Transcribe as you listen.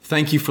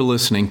Thank you for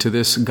listening to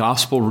this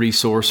gospel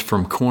resource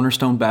from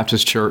Cornerstone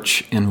Baptist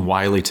Church in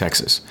Wiley,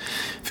 Texas.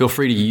 Feel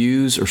free to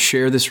use or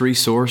share this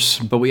resource,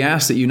 but we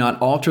ask that you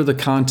not alter the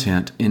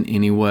content in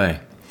any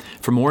way.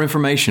 For more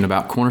information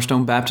about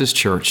Cornerstone Baptist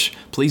Church,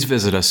 please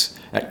visit us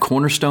at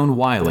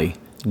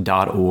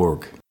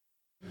cornerstonewiley.org.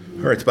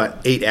 All right, it's about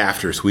 8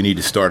 after, so we need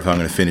to start if I'm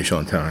going to finish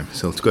on time.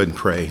 So let's go ahead and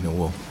pray, and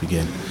we'll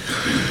begin.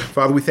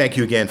 Father, we thank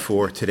you again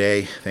for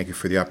today. Thank you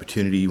for the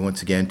opportunity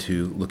once again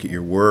to look at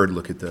your word,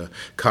 look at the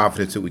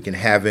confidence that we can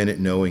have in it,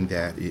 knowing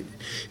that it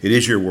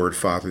is your word,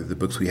 Father. The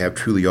books we have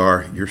truly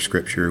are your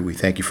scripture. We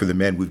thank you for the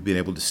men we've been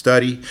able to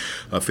study,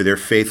 for their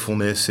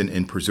faithfulness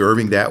in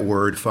preserving that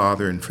word,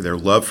 Father, and for their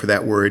love for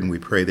that word. And we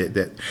pray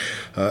that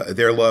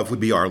their love would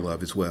be our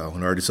love as well,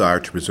 and our desire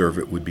to preserve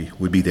it would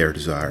be their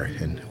desire,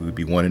 and we would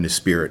be one in the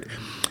Spirit.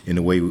 In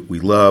the way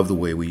we love, the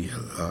way we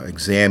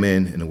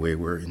examine, in the way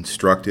we're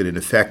instructed and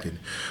affected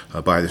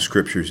by the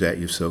scriptures that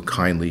you've so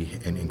kindly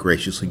and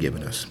graciously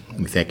given us.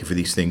 And we thank you for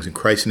these things in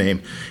Christ's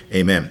name,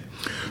 amen.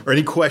 Are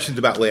any questions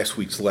about last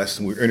week's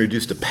lesson? We were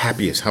introduced to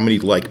Papias. How many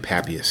like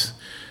Papias?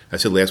 I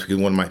said last week,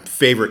 one of my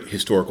favorite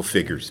historical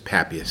figures,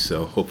 Papias.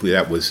 So hopefully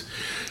that was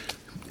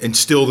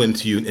instilled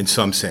into you in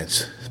some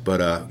sense. But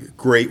a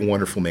great,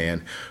 wonderful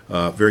man,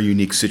 very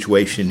unique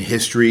situation in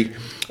history.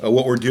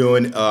 What we're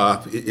doing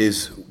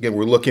is, again,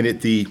 we're looking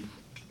at the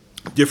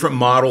different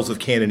models of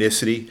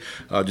canonicity.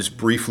 Just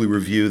briefly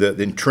review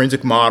the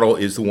intrinsic model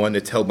is the one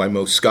that's held by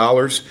most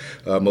scholars,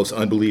 most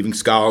unbelieving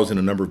scholars and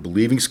a number of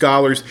believing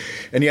scholars.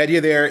 And the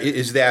idea there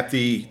is that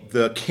the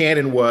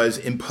canon was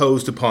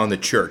imposed upon the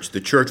church.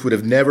 The church would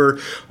have never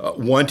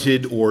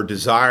wanted or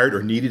desired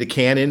or needed a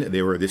canon.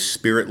 They were this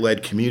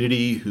spirit-led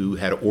community who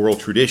had oral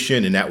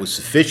tradition, and that was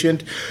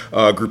sufficient.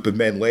 A group of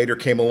men later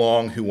came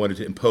along who wanted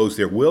to impose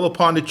their will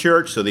upon the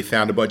church, so they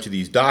found a bunch of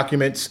these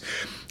documents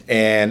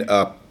and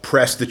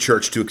pressed the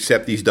church to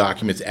accept these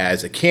documents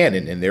as a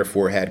canon, and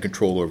therefore had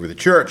control over the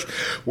church.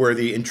 Where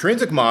the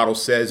intrinsic model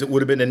says it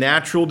would have been a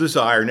natural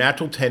desire,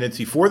 natural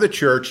tendency for the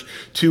church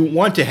to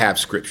want to have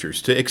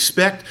scriptures, to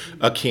expect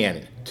a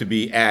canon to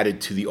be added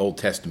to the Old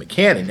Testament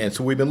canon. And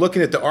so we've been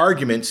looking at the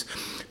arguments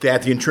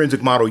that the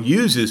intrinsic model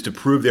uses to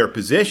prove their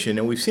position,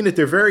 and we've seen that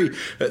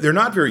they're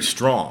not very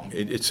strong.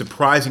 It's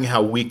surprising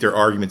how weak their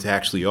arguments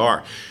actually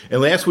are.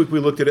 And last week we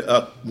looked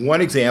at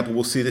one example.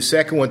 We'll see the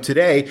second one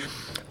today,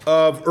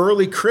 of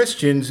early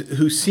Christians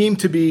who seem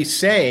to be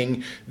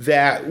saying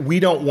that we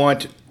don't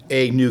want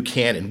a new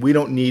canon. We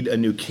don't need a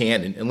new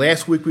canon. And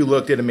last week we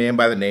looked at a man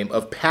by the name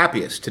of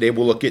Papias. Today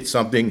we'll look at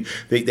something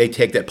they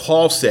take that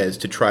Paul says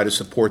to try to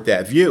support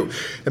that view.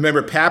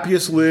 Remember,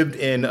 Papias lived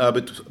in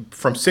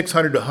from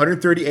 600 to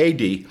 130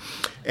 A.D.,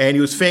 and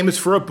he was famous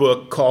for a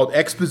book called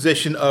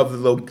Exposition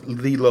of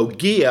the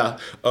Logia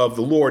of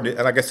the Lord. And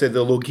like I said,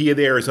 the Logia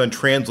there is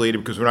untranslated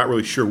because we're not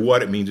really sure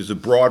what it means. There's a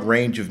broad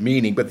range of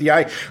meaning. But the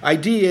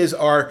ideas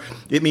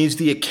it means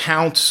the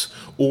accounts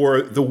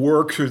or the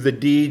works or the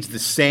deeds, the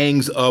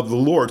sayings of the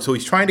Lord. So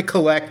he's trying to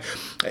collect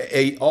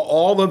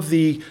all of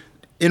the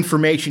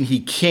information he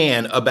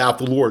can about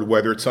the Lord,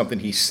 whether it's something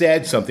he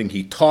said, something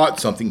he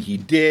taught, something he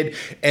did,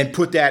 and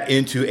put that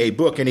into a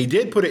book. And he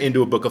did put it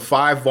into a book, a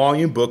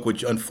 5-volume book,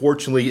 which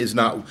unfortunately is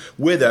not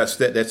with us,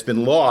 that's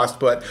been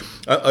lost. But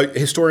a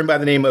historian by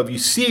the name of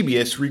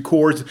Eusebius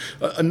records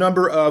a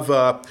number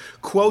of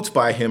quotes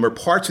by him or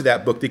parts of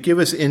that book that give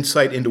us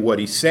insight into what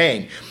he's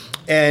saying.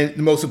 And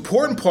the most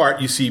important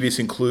part Eusebius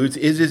includes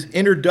is his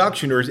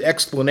introduction or his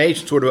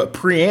explanation, sort of a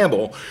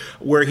preamble,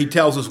 where he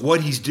tells us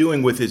what he's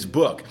doing with his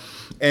book.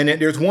 And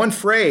there's one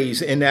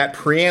phrase in that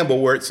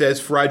preamble where it says,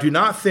 "For I do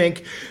not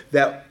think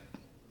that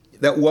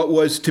what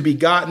was to be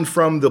gotten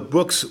from the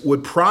books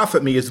would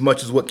profit me as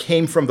much as what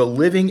came from the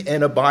living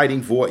and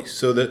abiding voice."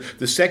 So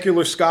the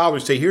secular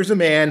scholars say, here's a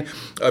man,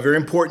 a very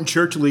important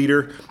church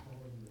leader,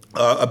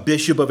 a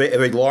bishop of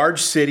a large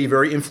city,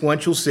 very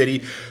influential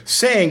city,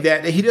 saying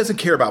that he doesn't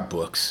care about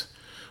books.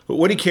 But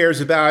what he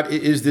cares about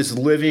is this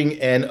living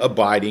and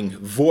abiding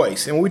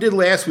voice. And what we did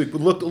last week, we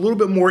looked a little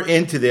bit more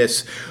into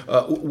this,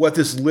 what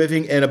this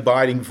living and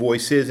abiding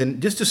voice is.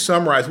 And just to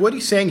summarize, what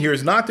he's saying here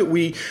is not that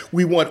we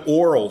want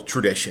oral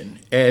tradition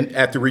and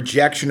at the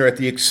rejection or at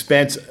the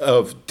expense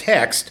of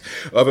text,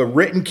 of a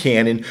written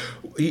canon.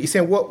 He's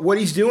saying what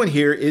he's doing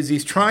here is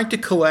he's trying to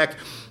collect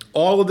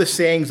all of the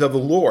sayings of the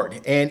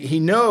Lord. And he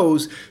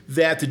knows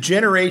that the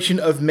generation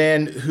of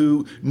men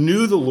who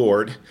knew the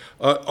Lord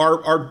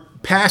are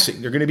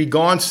passing. They're going to be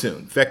gone soon.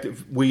 In fact,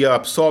 we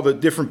saw the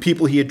different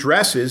people he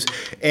addresses,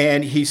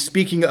 and he's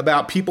speaking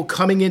about people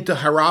coming into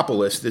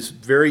Hierapolis, this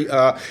very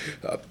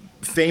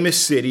famous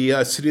city,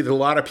 a city that a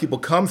lot of people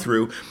come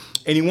through.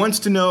 And he wants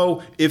to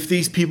know if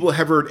these people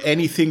have heard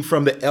anything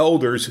from the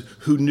elders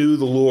who knew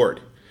the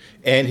Lord.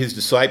 and his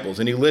disciples.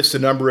 And he lists a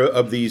number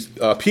of these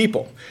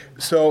people.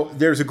 So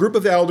there's a group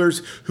of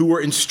elders who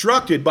were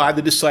instructed by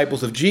the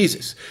disciples of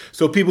Jesus.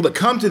 So people that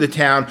come to the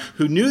town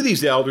who knew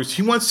these elders,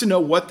 he wants to know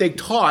what they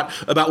taught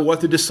about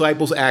what the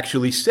disciples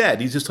actually said.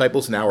 These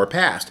disciples now are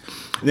past.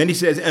 And then he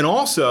says,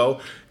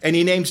 and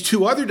he names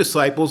two other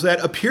disciples that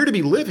appear to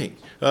be living.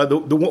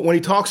 When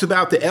he talks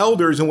about the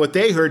elders and what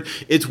they heard,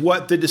 it's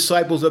what the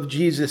disciples of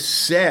Jesus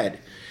said.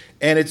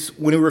 And it's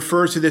when he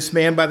refers to this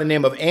man by the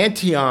name of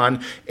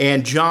Antion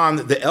and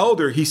John the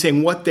elder, he's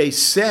saying what they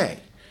say.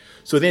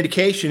 So the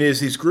indication is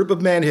these group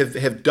of men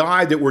have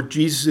died that were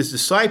Jesus'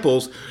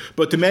 disciples,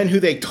 but the men who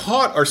they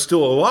taught are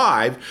still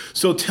alive.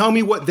 So tell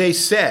me what they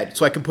said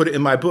so I can put it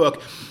in my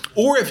book.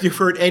 Or if you've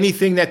heard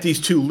anything that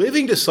these two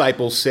living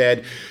disciples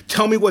said,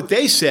 tell me what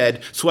they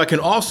said so I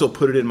can also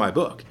put it in my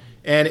book.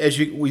 And as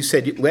we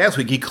said last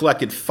week, he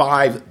collected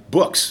 5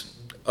 books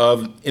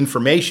of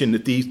information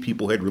that these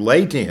people had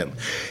relayed to him.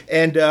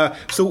 And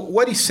so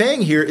what he's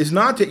saying here is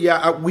not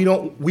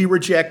that, we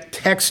reject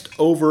text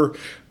over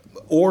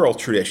oral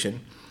tradition.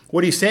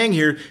 What he's saying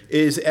here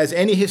is, as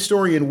any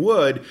historian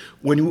would,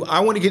 when I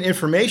want to get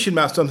information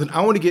about something,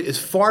 I want to get as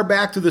far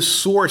back to the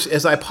source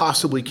as I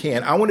possibly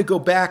can. I want to go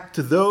back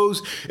to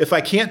those. If I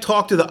can't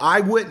talk to the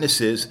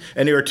eyewitnesses,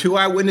 and there are 2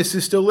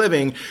 eyewitnesses still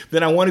living,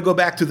 then I want to go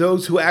back to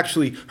those who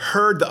actually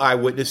heard the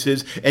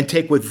eyewitnesses and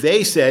take what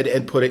they said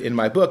and put it in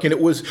my book. And it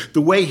was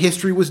the way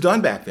history was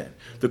done back then.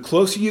 The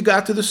closer you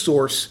got to the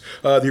source,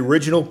 the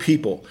original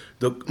people,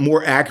 the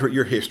more accurate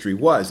your history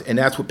was. And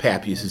that's what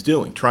Papias is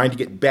doing, trying to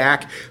get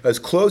back as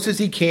close as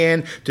he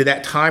can to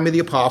that time of the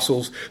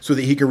apostles so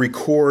that he can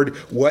record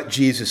what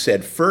Jesus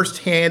said.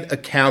 First-hand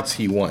accounts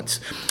he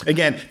wants.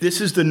 Again, this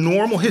is the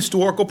normal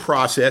historical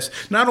process,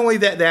 not only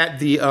that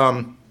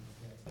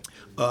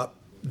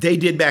they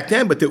did back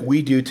then, but that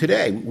we do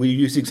today. We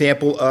use the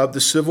example of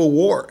the Civil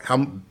War,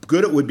 how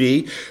good it would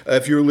be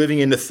if you were living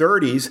in the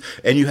 30s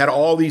and you had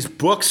all these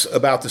books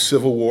about the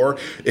Civil War,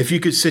 if you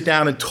could sit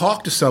down and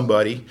talk to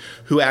somebody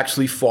who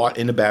actually fought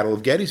in the Battle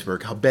of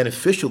Gettysburg, how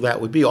beneficial that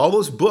would be. All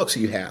those books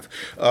you have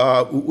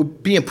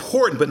would be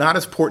important, but not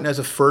as important as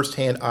a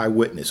first-hand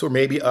eyewitness, or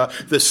maybe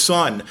the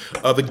son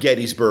of a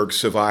Gettysburg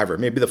survivor.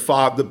 Maybe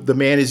the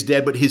man is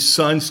dead, but his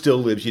son still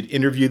lives. You'd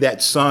interview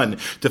that son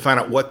to find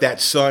out what that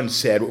son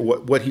said,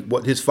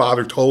 what his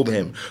father told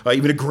him.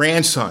 Even a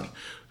grandson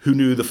who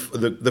knew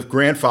the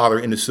grandfather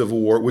in the Civil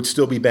War would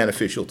still be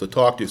beneficial to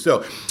talk to.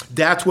 So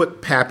that's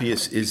what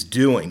Papias is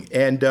doing.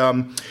 And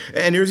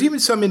there's even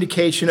some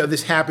indication of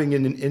this happening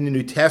in the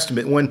New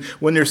Testament.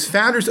 When there's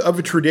founders of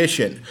a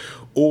tradition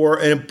or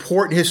an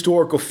important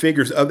historical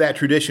figures of that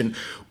tradition,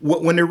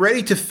 when they're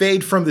ready to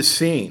fade from the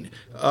scene,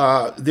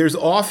 there's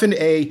often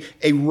a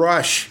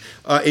rush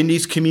in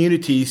these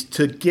communities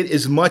to get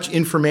as much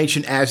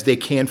information as they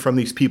can from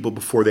these people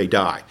before they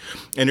die.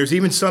 And there's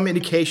even some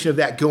indication of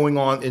that going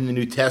on in the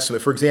New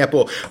Testament. For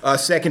example,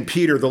 2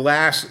 Peter, the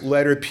last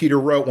letter Peter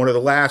wrote, one of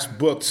the last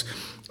books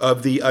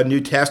of the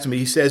New Testament,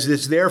 he says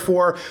this: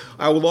 "Therefore,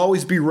 I will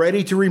always be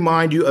ready to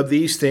remind you of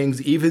these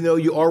things, even though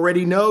you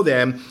already know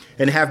them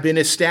and have been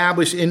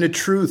established in the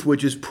truth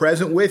which is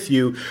present with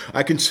you.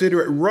 I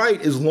consider it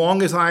right, as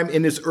long as I'm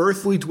in this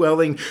earthly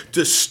dwelling,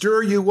 to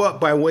stir you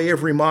up by way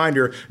of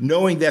reminder,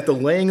 knowing that the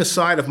laying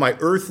aside of my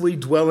earthly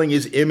dwelling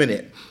is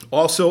imminent.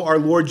 Also, our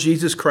Lord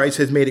Jesus Christ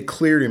has made it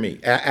clear to me,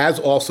 as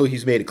also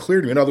he's made it clear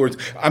to me." In other words,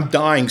 I'm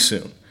dying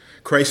soon.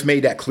 Christ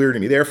made that clear to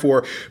me.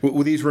 Therefore,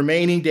 with these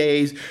remaining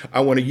days,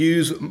 I want to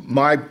use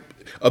my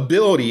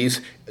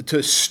abilities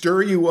to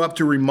stir you up,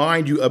 to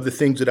remind you of the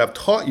things that I've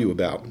taught you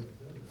about.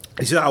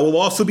 He said, "I will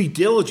also be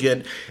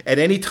diligent at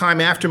any time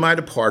after my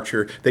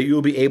departure, that you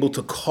will be able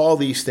to call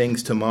these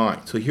things to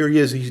mind." So here he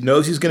is. He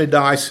knows he's going to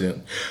die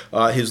soon.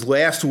 His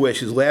last wish,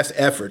 his last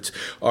efforts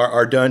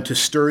are done to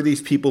stir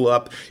these people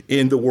up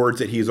in the words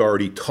that he's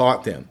already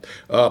taught them.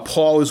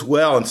 Paul as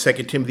well in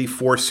 2 Timothy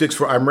 4:6,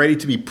 "For I'm ready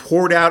to be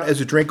poured out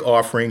as a drink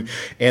offering,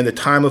 and the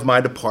time of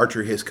my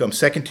departure has come."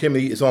 2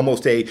 Timothy is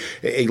almost a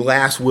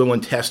last will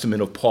and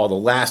testament of Paul, the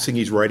last thing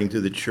he's writing to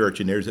the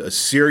church. And there's a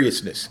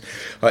seriousness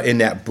in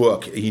that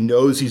book. He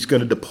knows he's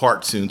going to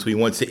depart soon, so he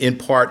wants to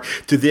impart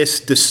to this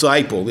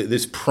disciple,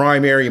 this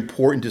primary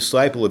important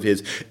disciple of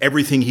his,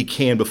 everything he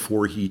can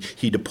before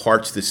he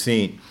departs the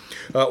scene.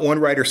 One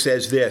writer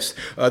says this: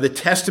 "The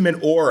Testament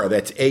aura,"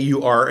 that's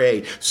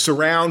A-U-R-A,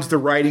 "surrounds the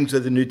writings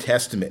of the New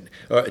Testament,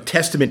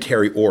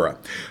 testamentary aura.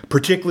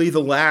 Particularly the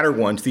latter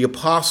ones. The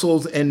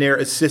apostles and their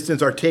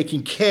assistants are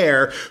taking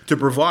care to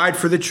provide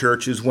for the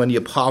churches when the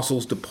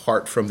apostles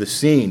depart from the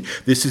scene.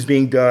 This is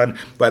being done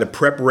by the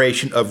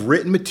preparation of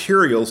written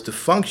materials to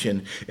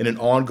function in an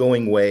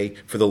ongoing way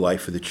for the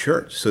life of the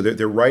church." So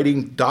they're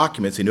writing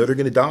documents. They know they're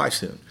going to die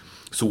soon.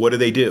 So what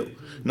do?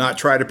 not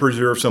try to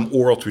preserve some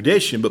oral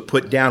tradition, but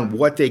put down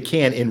what they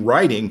can in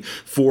writing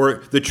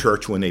for the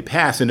church when they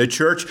pass. And the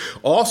church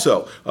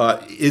also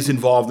is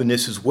involved in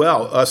this as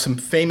well. Some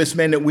famous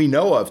men that we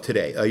know of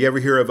today. You ever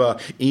hear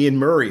of Ian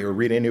Murray or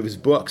read any of his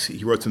books?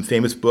 He wrote some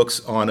famous books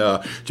on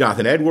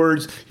Jonathan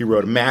Edwards. He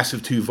wrote a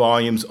massive 2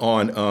 volumes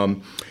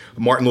on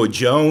Martin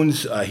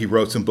Lloyd-Jones. He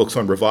wrote some books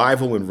on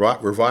revival and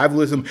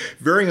revivalism.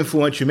 Very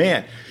influential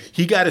man.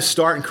 He got his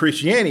start in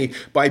Christianity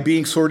by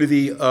being sort of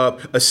the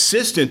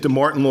assistant to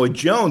Martin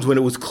Lloyd-Jones. When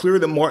it was clear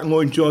that Martin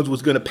Lloyd-Jones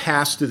was going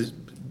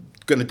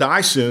to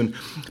die soon,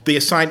 they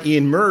assigned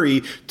Ian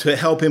Murray to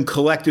help him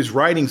collect his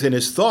writings and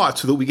his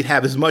thoughts so that we could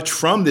have as much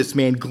from this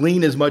man,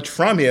 glean as much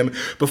from him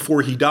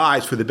before he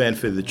dies for the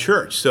benefit of the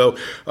church. So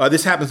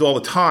this happens all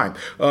the time.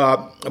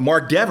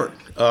 Mark Dever.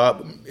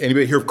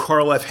 Anybody hear of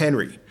Carl F.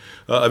 Henry?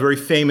 A very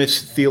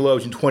famous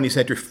theologian, 20th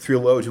century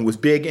theologian, was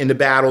big into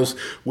battles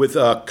with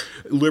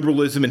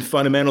liberalism and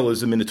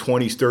fundamentalism in the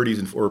 20s,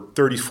 30s, or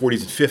 30s,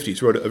 40s, and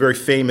 50s. Wrote a very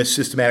famous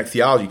systematic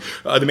theology.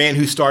 The man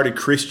who started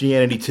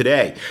Christianity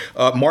Today.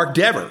 Mark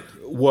Dever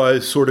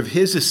was sort of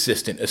his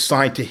assistant,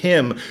 assigned to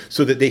him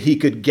so that he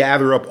could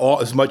gather up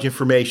as much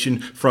information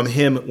from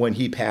him when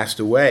he passed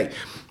away.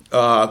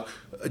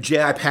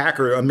 J.I.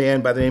 Packer, a man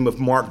by the name of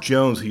Mark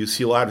Jones, who you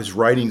see a lot of his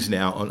writings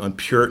now on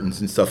Puritans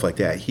and stuff like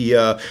that. He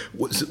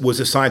was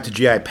assigned to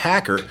J.I.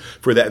 Packer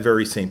for that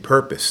very same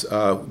purpose.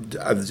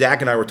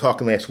 Zach and I were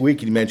talking last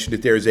week, and he mentioned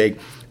that there's a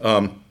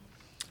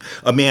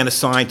man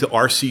assigned to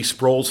R.C.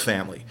 Sproul's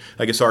family.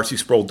 I guess R.C.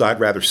 Sproul died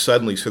rather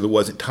suddenly, so there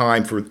wasn't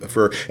time for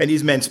and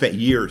these men spent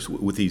years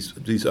with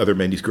these other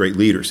men, these great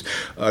leaders.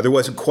 There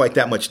wasn't quite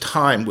that much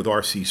time with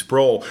R.C.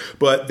 Sproul,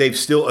 but they've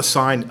still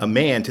assigned a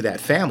man to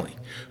that family.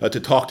 To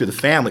talk to the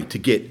family to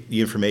get the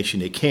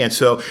information they can.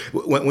 So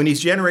when these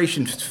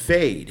generations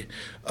fade,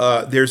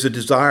 there's a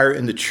desire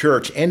in the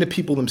church and the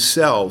people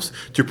themselves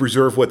to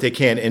preserve what they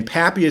can. And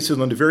Papias is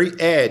on the very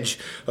edge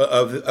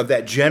of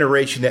that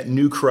generation that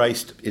knew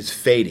Christ is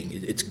fading.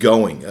 It's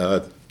going.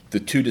 The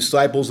 2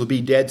 disciples will be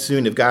dead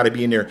soon. They've got to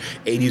be in their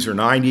 80s or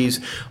 90s.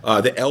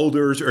 The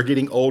elders are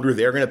getting older.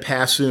 They're going to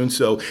pass soon.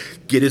 So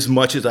get as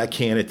much as I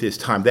can at this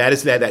time. That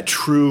is that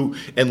true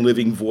and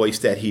living voice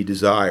that he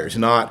desires.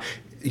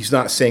 He's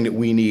not saying that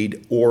we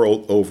need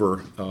oral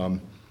over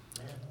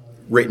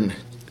written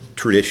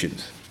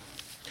traditions.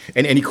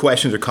 And any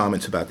questions or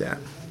comments about that?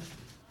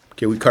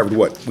 Okay, we covered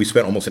we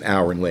spent almost an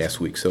hour in last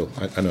week, so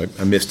I know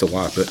I missed a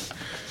lot, but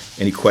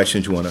any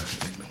questions you want to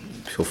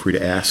feel free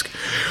to ask.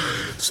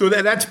 So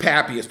that's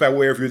Papias by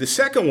way of review. The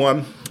second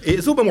one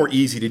is a little bit more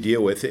easy to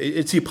deal with.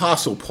 It's the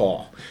Apostle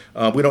Paul.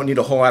 We don't need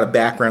a whole lot of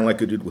background like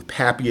we did with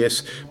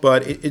Papias,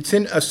 but it's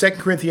in 2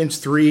 Corinthians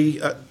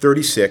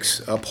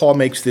 3:36. Paul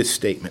makes this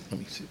statement. Let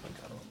me see if I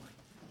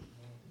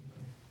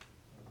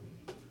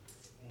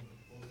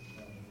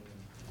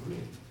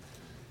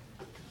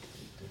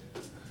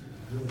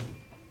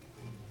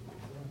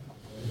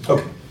got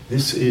it. Okay,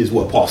 this is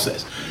what Paul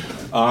says.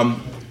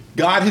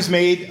 God has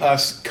made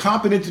us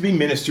competent to be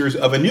ministers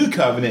of a new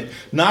covenant,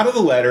 not of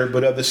the letter,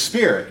 but of the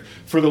Spirit.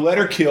 For the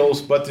letter kills,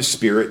 but the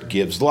Spirit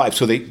gives life.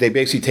 So they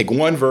basically take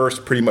one verse,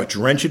 pretty much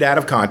wrench it out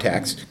of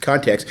context.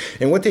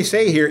 And what they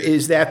say here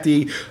is that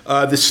the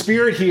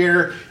Spirit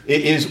here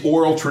is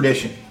oral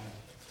tradition.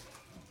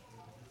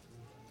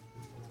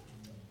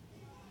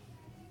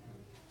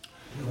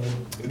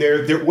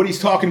 What he's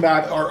talking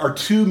about are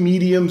 2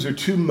 mediums or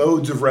 2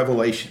 modes of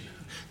revelation.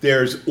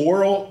 There's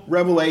oral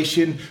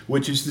revelation,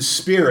 which is the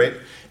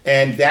Spirit,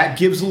 and that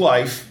gives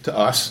life to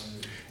us.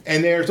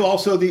 And there's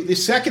also the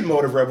second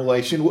mode of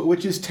revelation,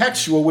 which is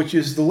textual, which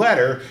is the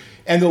letter,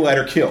 and the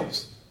letter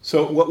kills.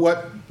 So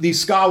what these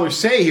scholars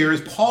say here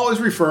is Paul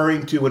is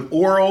referring to an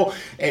oral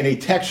and a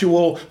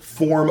textual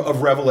form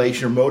of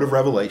revelation or mode of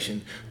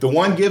revelation. The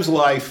one gives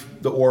life,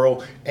 the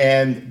oral,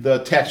 and the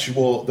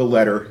textual, the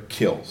letter,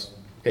 kills.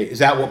 Okay, is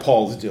that what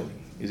Paul is doing?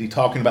 Is he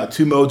talking about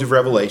 2 modes of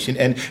revelation?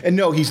 And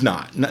no, he's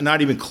not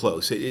even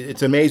close.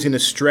 It's amazing the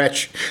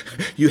stretch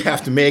you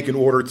have to make in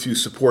order to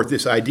support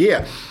this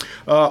idea.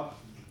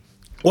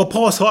 What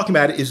Paul is talking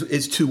about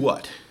is 2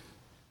 what?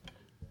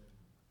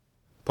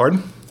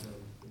 Pardon?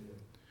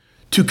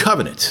 2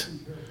 covenants,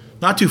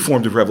 not 2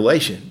 forms of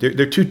revelation.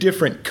 They're 2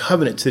 different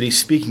covenants that he's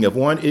speaking of.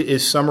 One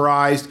is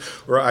summarized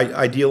or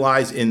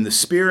idealized in the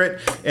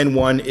Spirit, and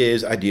one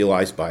is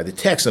idealized by the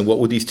text. And what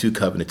would these 2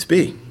 covenants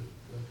be?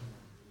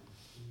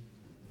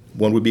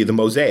 One would be the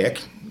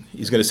Mosaic.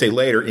 He's going to say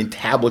later, in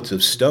tablets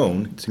of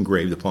stone, it's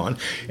engraved upon.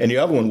 And the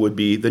other one would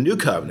be the New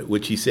Covenant,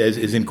 which he says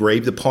is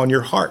engraved upon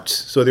your hearts.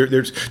 So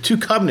there's 2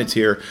 covenants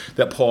here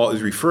that Paul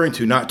is referring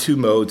to, not 2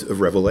 modes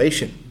of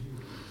revelation.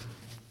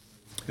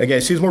 Again,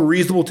 it seems more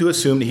reasonable to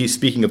assume that he's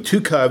speaking of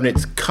two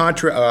covenants,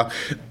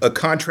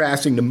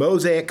 contrasting the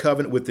Mosaic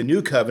covenant with the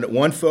new covenant,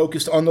 one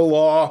focused on the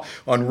law,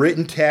 on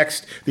written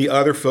text, the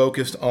other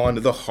focused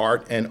on the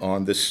heart and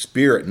on the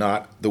spirit,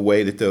 not the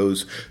way that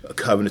those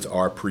covenants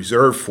are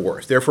preserved for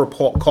us. Therefore,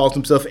 Paul calls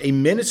himself a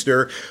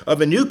minister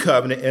of a new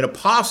covenant, an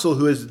apostle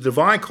who has the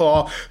divine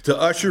call to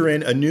usher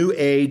in a new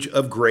age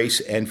of grace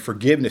and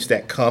forgiveness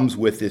that comes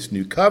with this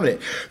new covenant.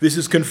 This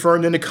is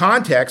confirmed in the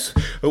context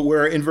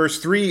where in verse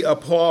 3,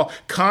 Paul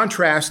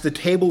contrasts the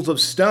tables of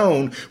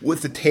stone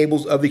with the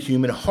tables of the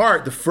human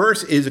heart. The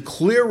first is a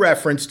clear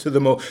reference to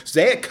the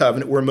Mosaic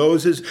covenant where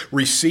Moses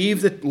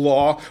received the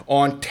law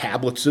on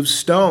tablets of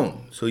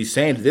stone. So he's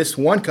saying this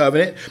one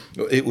covenant,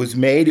 it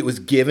was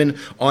given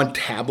on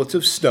tablets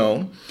of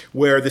stone,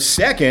 where the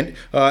second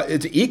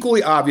is an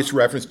equally obvious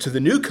reference to the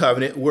new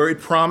covenant where it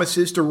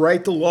promises to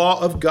write the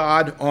law of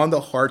God on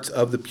the hearts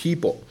of the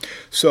people.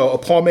 So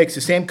Paul makes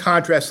the same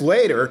contrast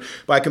later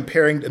by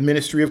comparing the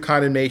ministry of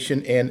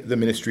condemnation and the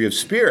ministry of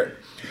spirit.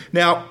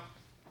 Now,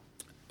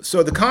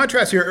 so the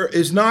contrast here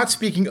is not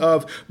speaking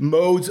of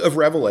modes of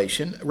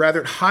revelation.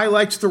 Rather, it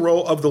highlights the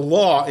role of the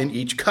law in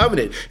each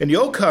covenant. In the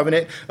Old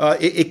Covenant,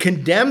 it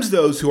condemns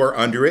those who are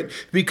under it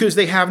because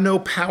they have no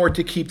power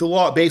to keep the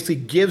law. It basically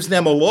gives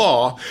them a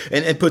law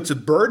and puts a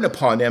burden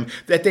upon them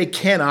that they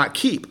cannot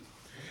keep.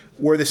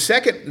 Where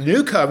the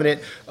new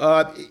covenant,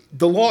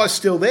 the law is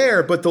still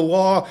there, but the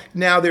law,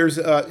 now there's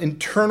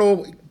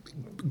internal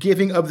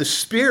giving of the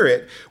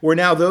Spirit, where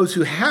now those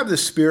who have the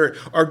Spirit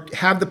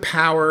have the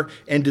power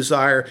and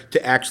desire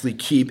to actually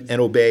keep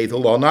and obey the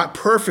law. Not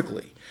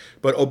perfectly,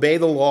 but obey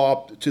the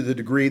law to the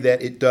degree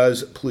that it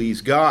does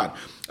please God.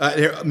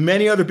 There are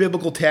many other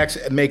biblical texts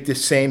that make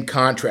this same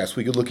contrast.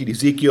 We could look at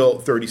Ezekiel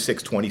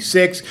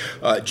 36:26,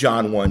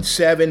 John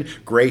 1:7.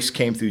 Grace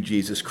came through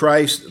Jesus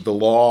Christ. The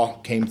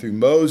law came through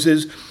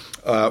Moses.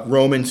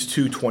 Romans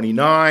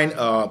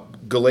 2:29,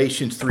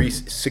 Galatians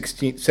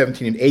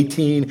 3:17 and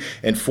 18,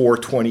 and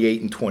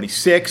 4:28 and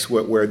 26,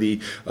 where the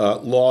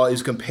law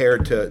is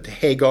compared to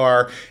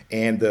Hagar,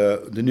 and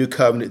the new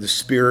covenant, the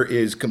Spirit,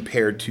 is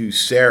compared to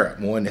Sarah.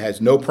 One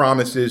has no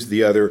promises,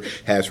 the other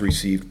has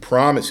received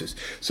promises.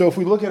 So if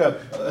we look at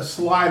a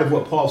slide of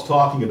what Paul's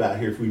talking about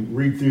here, if we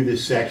read through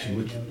this section,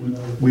 which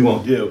we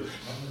won't do,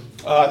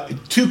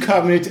 two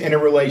covenants and a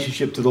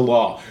relationship to the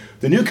law.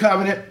 The new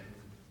covenant,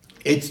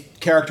 it's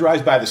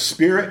characterized by the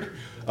Spirit.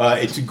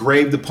 It's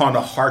engraved upon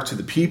the hearts of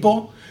the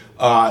people.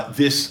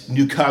 This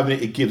new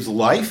covenant, it gives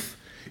life.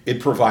 It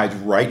provides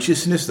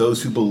righteousness.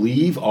 Those who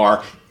believe,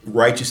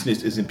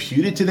 righteousness is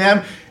imputed to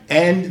them.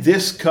 And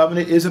this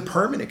covenant is a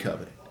permanent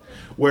covenant.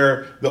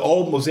 Where the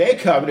old Mosaic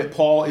covenant,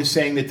 Paul is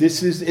saying that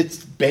it's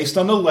based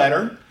on the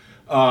letter.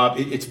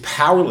 It's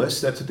powerless.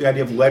 That's what the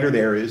idea of letter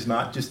there is,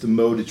 not just the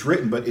mode it's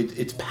written, but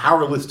it's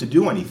powerless to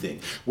do anything.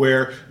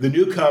 Where the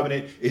new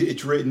covenant,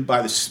 it's written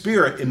by the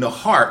Spirit in the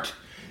heart,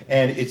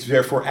 and it's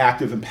therefore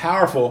active and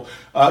powerful.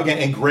 Again,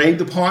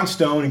 engraved upon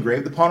stone,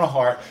 engraved upon a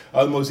heart.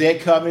 The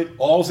Mosaic covenant,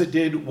 all it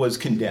did was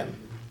condemn.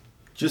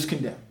 Just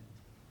condemn.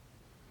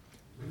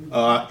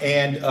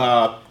 And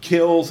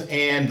kills,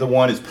 and the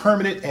one is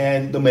permanent,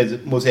 and the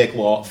Mosaic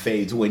law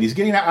fades away. And he's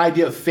getting that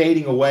idea of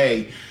fading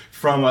away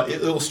from an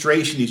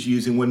illustration he's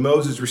using. When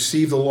Moses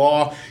received the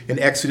law in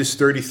Exodus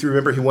 33,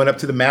 remember, he went up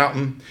to the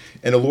mountain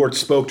and the Lord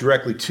spoke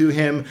directly to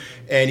him,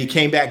 and he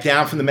came back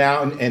down from the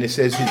mountain, and it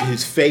says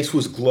his face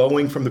was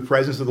glowing from the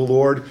presence of the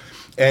Lord.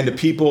 And the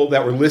people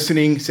that were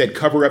listening said,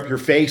 "Cover up your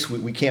face.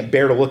 We can't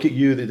bear to look at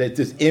you." That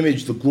this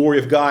image, the glory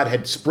of God,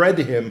 had spread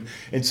to him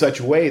in such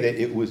a way that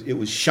it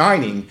was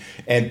shining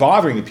and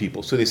bothering the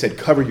people. So they said,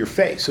 "Cover your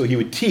face." So he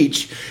would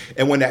teach,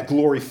 and when that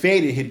glory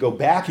faded, he'd go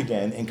back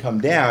again and come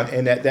down.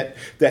 And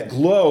that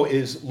glow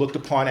is looked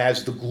upon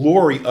as the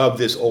glory of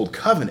this old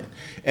covenant.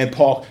 And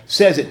Paul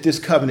says that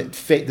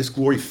this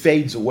glory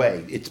fades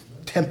away. It's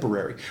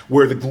temporary,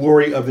 where the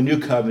glory of the new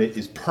covenant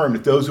is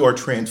permanent. Those who are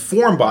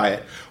transformed by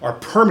it are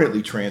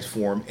permanently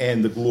transformed,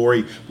 and the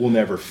glory will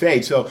never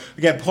fade. So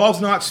again, Paul's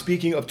not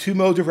speaking of two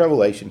modes of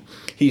revelation.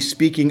 He's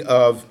speaking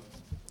of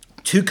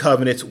two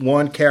covenants,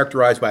 one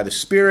characterized by the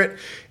Spirit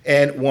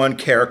and one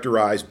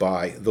characterized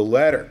by the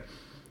letter.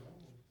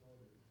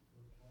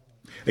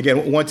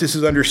 Again, once this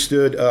is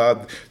understood,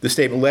 the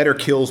statement "letter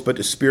kills, but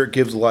the Spirit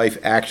gives life"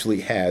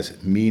 actually has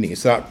meaning.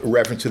 It's not a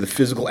reference to the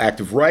physical act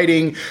of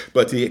writing,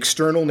 but the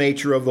external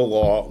nature of the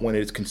law when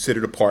it is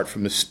considered apart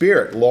from the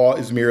Spirit. Law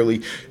is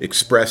merely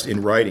expressed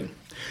in writing.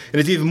 And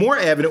it's even more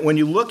evident when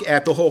you look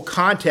at the whole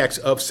context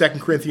of 2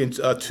 Corinthians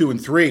 2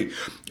 and 3.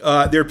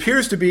 There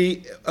appears to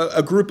be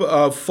a group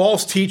of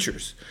false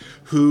teachers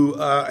who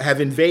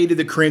have invaded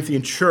the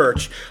Corinthian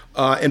church,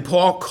 and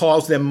Paul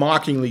calls them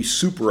mockingly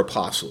super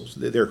apostles.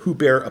 They're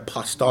huper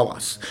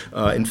apostolos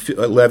in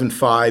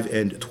 11:5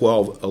 and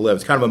 12:11.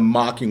 It's kind of a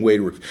mocking way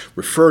to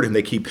refer to them.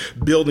 They keep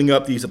building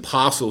up these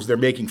apostles. They're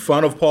making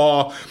fun of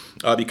Paul.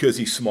 because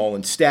he's small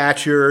in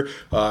stature,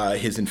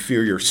 his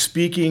inferior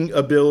speaking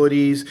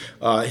abilities,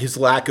 his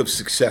lack of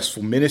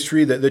successful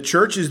ministry. The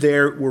churches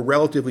there were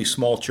relatively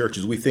small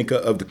churches. We think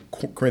of the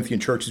Corinthian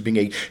church as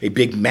being a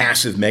big,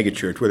 massive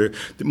megachurch, where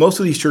most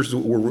of these churches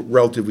were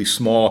relatively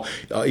small,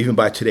 even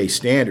by today's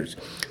standards.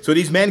 So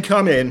these men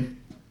come in,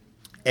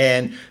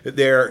 and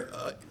they're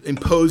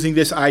imposing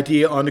this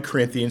idea on the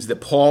Corinthians that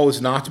Paul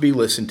is not to be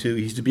listened to,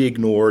 he's to be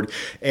ignored.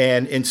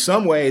 And in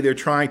some way, they're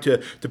trying to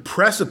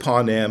press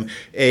upon them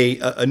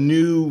a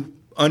new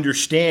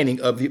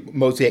understanding of the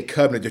Mosaic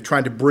covenant. They're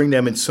trying to bring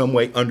them in some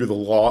way under the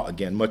law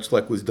again, much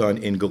like was done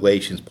in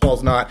Galatians.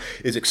 Paul's not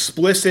as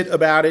explicit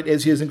about it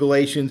as he is in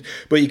Galatians,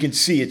 but you can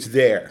see it's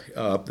there,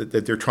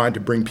 that they're trying to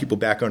bring people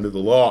back under the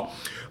law.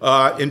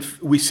 And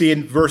we see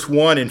in verse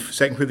 1 in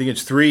 2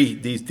 Corinthians 3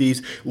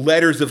 these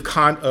letters of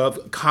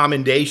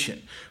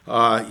commendation.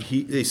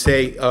 They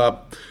say,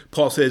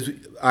 Paul says,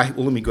 let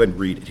me go ahead and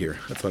read it here.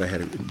 I thought I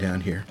had it written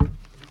down here.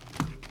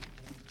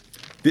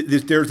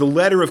 There's a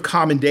letter of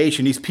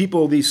commendation. These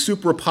people, these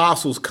super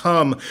apostles,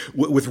 come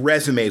with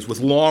resumes, with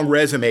long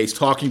resumes,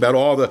 talking about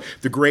all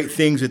the great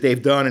things that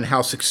they've done and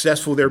how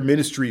successful their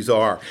ministries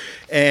are.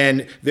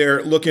 And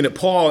they're looking at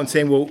Paul and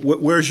saying, well,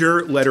 where's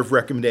your letter of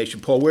recommendation,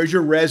 Paul? Where's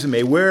your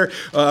resume? Where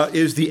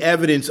is the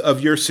evidence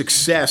of your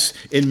success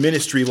in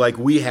ministry like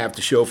we have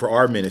to show for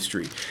our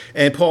ministry?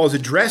 And Paul is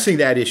addressing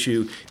that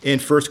issue in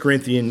 1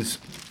 Corinthians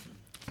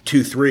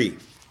 2:3.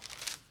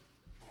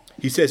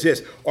 He says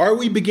this, are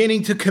we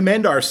beginning to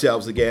commend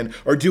ourselves again,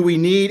 or do we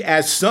need,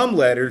 as some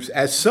letters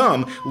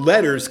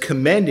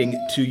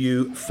commending to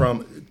you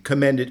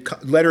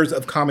letters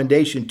of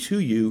commendation to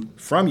you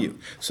from you?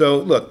 So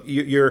look,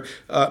 you're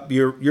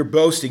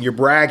boasting, you're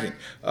bragging.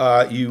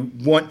 You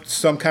want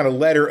some kind of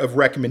letter of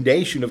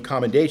recommendation, of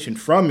commendation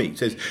from me.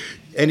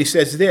 He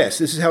says this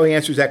is how he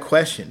answers that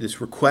question, this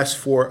request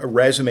for a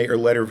resume or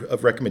letter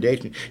of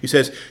recommendation. He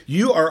says,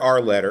 you are our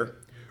letter,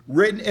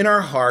 written in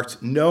our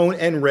hearts, known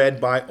and read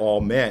by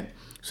all men.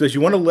 So as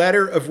you want a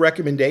letter of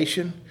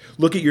recommendation,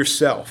 look at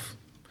yourself.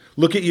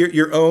 Look at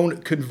your own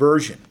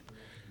conversion.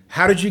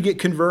 How did you get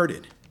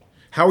converted?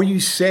 How are you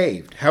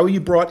saved? How are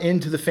you brought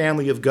into the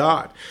family of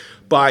God?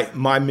 By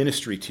my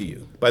ministry to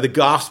you, by the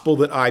gospel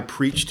that I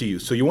preach to you.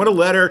 So you want a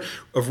letter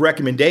of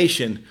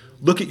recommendation,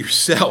 look at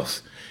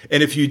yourselves.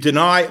 And if you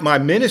deny my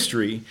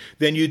ministry,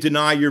 then you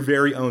deny your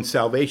very own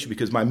salvation,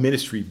 because my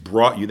ministry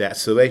brought you that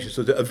salvation.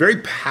 So it's a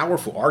very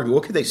powerful argument.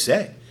 What could they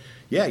say?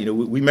 Yeah,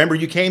 we remember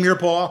you came here,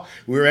 Paul.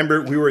 We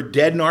remember we were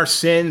dead in our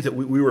sins, that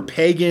we were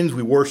pagans.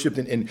 We worshiped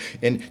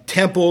in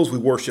temples. We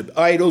worshiped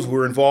idols. We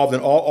were involved in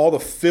all the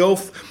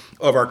filth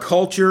of our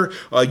culture.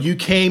 You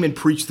came and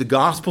preached the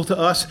gospel to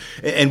us,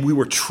 and we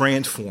were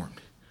transformed.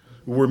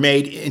 We're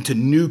made into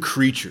new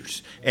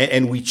creatures,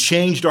 and we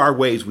changed our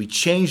ways. We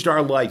changed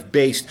our life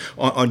based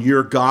on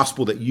your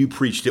gospel that you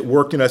preached. It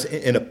worked in us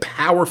in a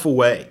powerful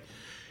way.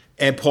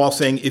 And Paul's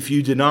saying, if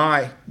you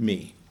deny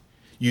me,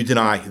 you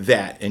deny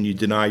that, and you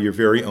deny your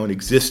very own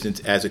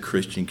existence as a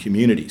Christian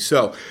community.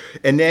 So,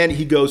 and then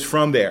he goes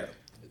from there,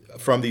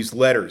 from these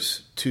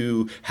letters,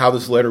 to how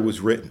this letter was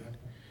written.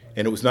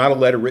 And it was not a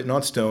letter written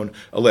on stone,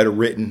 a letter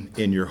written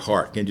in your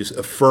heart, and just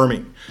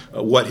affirming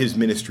what his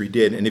ministry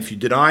did. And if you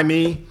deny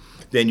me,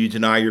 then you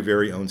deny your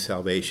very own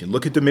salvation.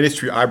 Look at the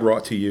ministry I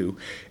brought to you.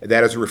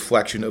 That is a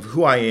reflection of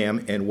who I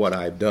am and what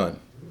I've done.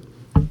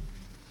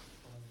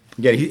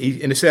 Again,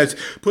 he in a sense,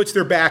 puts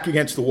their back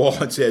against the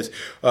wall and says,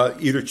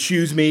 either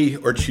choose me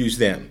or choose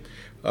them.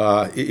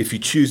 If you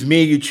choose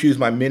me, you choose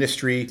my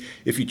ministry.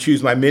 If you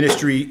choose my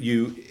ministry,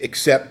 you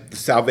accept the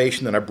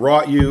salvation that I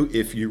brought you.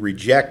 If you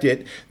reject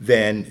it,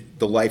 then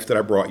the life that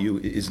I brought you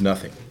is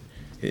nothing.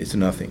 It's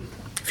nothing.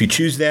 If you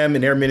choose them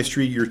in their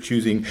ministry, you're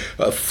choosing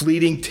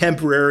fleeting,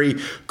 temporary,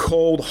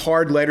 cold,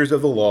 hard letters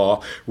of the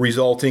law,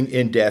 resulting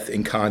in death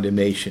and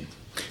condemnation.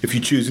 If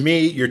you choose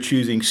me, you're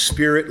choosing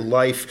spirit,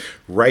 life,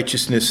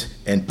 righteousness,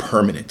 and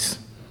permanence.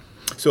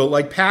 So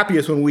like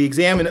Papias, when we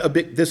examine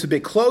this a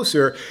bit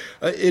closer,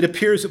 it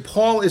appears that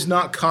Paul is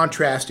not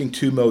contrasting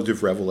two modes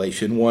of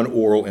revelation, one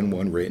oral and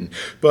one written,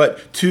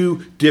 but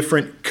two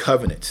different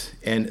covenants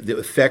and the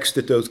effects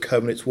that those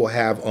covenants will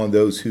have on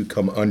those who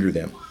come under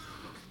them.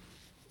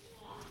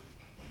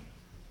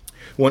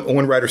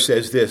 One writer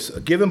says this,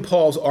 given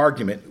Paul's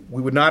argument,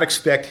 we would not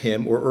expect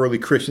him, or early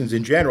Christians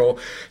in general,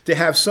 to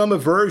have some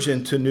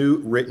aversion to new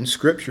written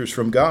scriptures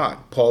from God.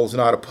 Paul is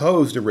not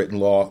opposed to the written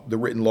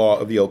law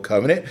of the Old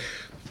Covenant,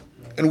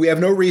 and we have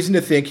no reason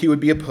to think he would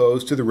be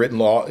opposed to the written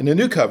law in the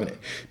New Covenant.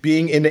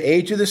 Being in the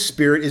age of the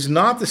Spirit is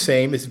not the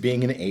same as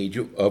being in an age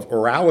of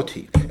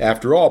orality.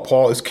 After all,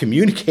 Paul is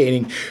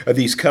communicating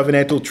these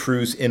covenantal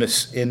truths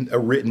in a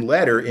written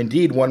letter.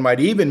 Indeed, one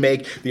might even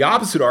make the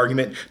opposite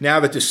argument.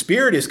 Now that the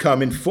Spirit has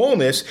come in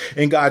fullness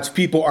and God's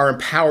people are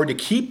empowered to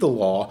keep the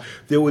law,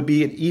 there would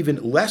be an even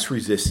less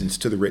resistance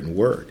to the written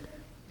word.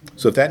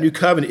 So if that new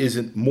covenant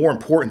isn't more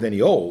important than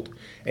the old,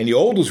 and the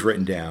old was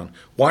written down,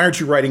 why aren't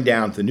you writing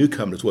down the new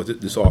covenant, is what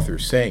this author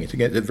is saying. It's,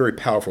 again, a very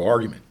powerful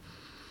argument.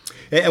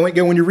 And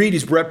when you read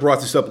these, Brett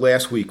brought this up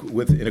last week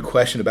in a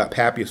question about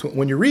Papias.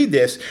 When you read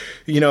this,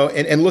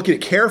 and look at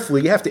it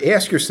carefully, you have to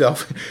ask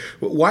yourself,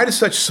 why do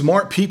such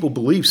smart people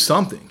believe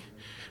something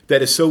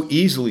that is so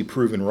easily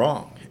proven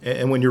wrong?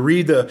 And when you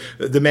read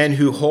the men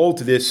who hold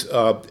to this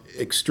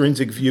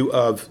extrinsic view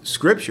of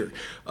Scripture,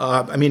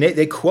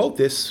 they quote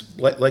this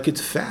like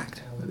it's a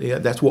fact. Yeah,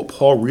 that's what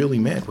Paul really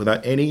meant,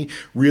 without any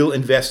real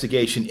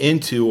investigation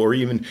into or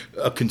even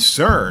a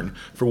concern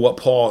for what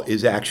Paul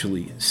is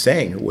actually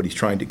saying or what he's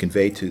trying to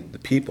convey to the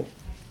people.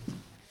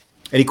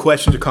 Any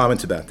questions or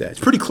comments about that?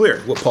 It's pretty clear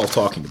what Paul's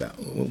talking about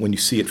when you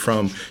see it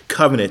from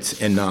covenants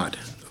and not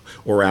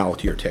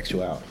orality or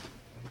textuality.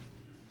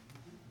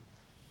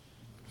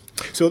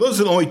 So those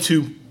are the only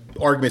two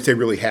arguments they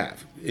really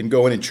have in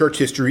going in church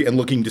history and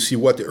looking to see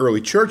what the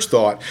early church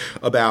thought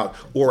about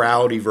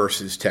orality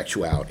versus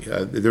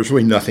textuality. There's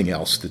really nothing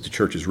else that the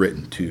church has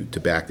written to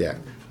back that.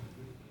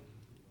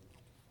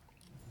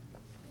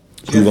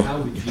 Jeff,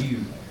 how would you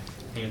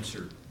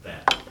answer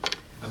that?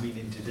 I mean,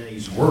 in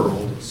today's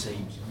world, it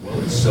seems,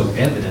 it's so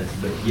evident,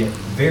 but yet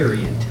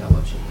very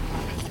intelligent.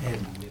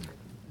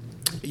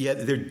 Yeah,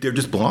 they're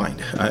just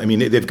blind. I mean,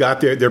 they've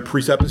got their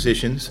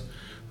presuppositions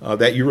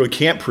that you really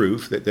can't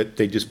prove, that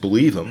they just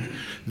believe them,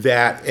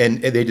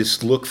 and they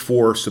just look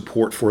for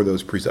support for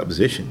those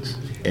presuppositions.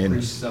 And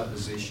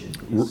presupposition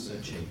is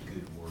such a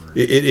good word.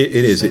 It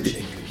is.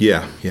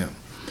 Yeah.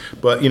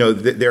 But,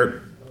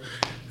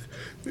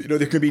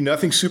 there can be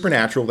nothing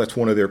supernatural. That's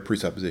one of their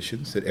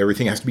presuppositions, that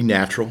everything has to be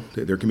natural,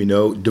 that there can be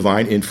no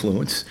divine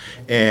influence.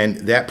 And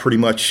that pretty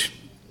much,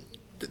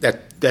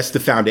 that's the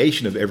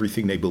foundation of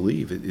everything they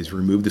believe, is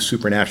remove the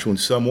supernatural in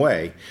some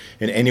way.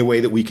 And any way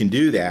that we can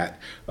do that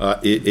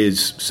it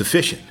is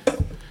sufficient.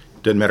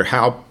 Doesn't matter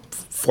how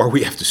far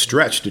we have to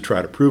stretch to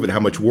try to prove it, how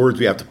much words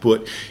we have to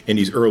put in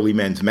these early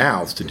men's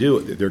mouths to do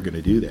it, that they're going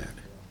to do that.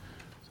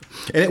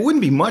 And it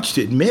wouldn't be much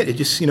to admit. It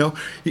just,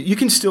 you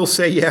can still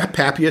say, yeah,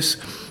 Papias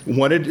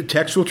wanted a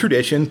textual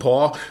tradition.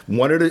 Paul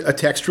wanted a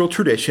textual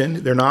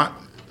tradition. They're not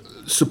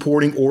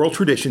supporting oral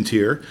traditions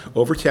here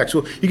over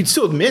textual. You can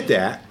still admit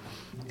that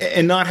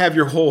and not have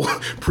your whole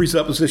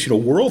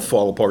presuppositional world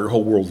fall apart, your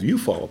whole worldview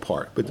fall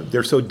apart. But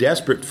they're so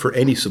desperate for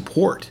any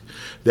support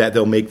that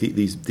they'll make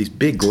these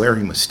big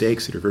glaring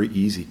mistakes that are very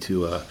easy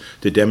to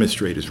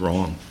demonstrate as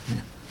wrong.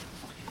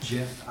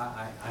 Jeff,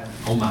 I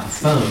on my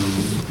phone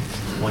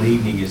one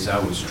evening as I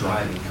was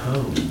driving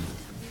home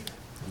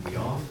from the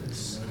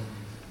office,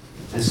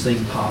 this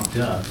thing popped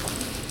up,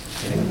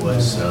 and it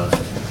was a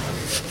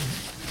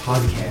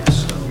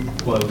podcast on,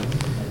 quote,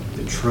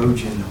 the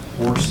Trojan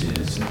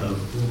horses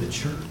of the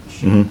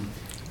church. Mm-hmm.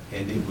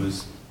 And it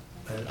was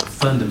a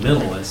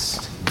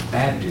fundamentalist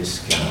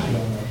Baptist guy.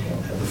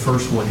 The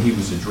first one he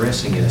was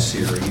addressing in a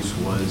series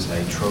was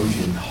a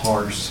Trojan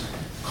horse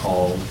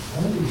called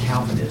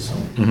Calvinism.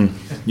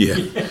 Mm-hmm.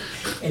 Yeah.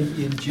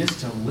 and just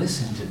to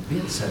listen to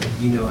bits of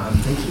it, I'm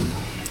thinking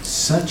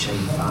such a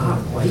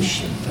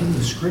violation of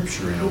the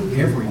Scripture and on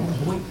every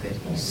point that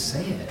he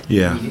said.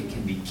 Yeah. I mean, it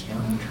can be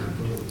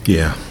countered.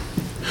 Yeah.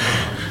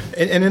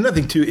 And another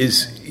thing, too,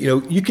 is,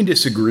 you can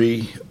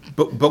disagree,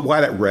 but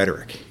why that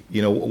rhetoric?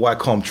 Why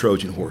call them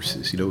Trojan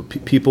horses?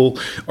 People,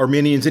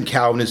 Arminians and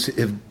Calvinists,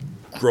 have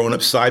grown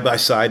up side by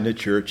side in the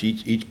church,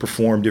 each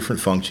perform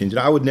different functions. And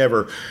I would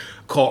never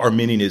call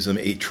Arminianism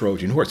a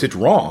Trojan horse. It's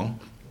wrong,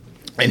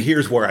 and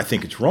here's where I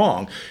think it's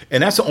wrong,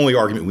 and that's the only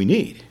argument we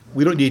need.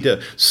 We don't need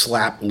to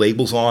slap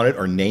labels on it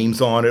or names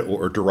on it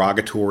or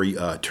derogatory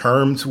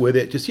terms with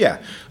it. Just,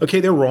 okay,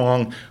 they're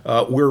wrong.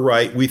 We're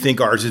right. We think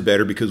ours is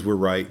better because we're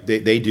right.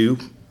 They do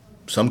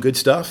some good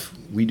stuff.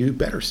 We do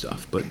better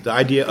stuff. But the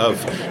idea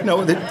of,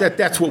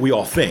 that's what we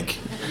all think.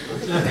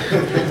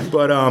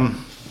 But,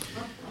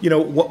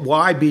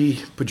 why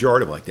be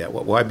pejorative like that?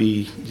 Why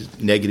be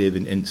negative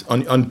and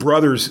on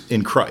brothers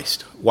in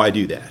Christ? Why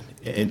do that?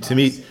 And to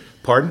me,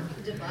 pardon?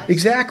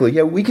 Exactly.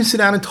 Yeah, we can sit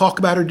down and talk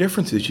about our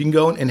differences. You can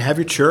go and have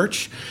your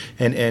church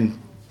and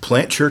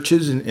plant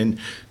churches and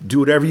do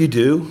whatever you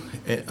do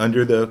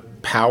under the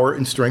power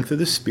and strength of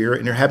the Spirit.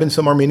 And there have been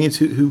some Armenians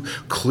who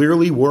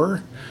clearly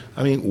were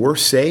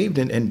saved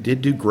and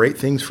did do great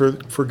things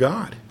for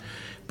God.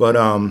 But,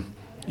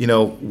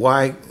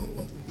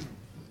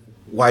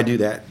 why do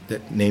that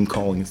name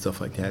calling and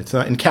stuff like that? It's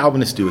not, and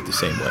Calvinists do it the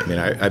same way.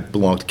 I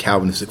belong to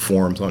Calvinistic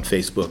forums on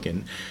Facebook,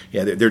 and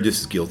they're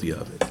just as guilty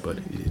of it, but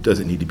it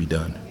doesn't need to be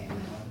done.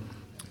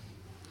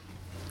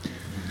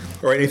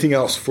 All right, anything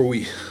else before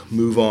we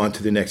move on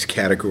to the next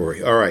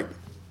category? All right.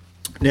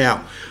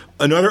 Now,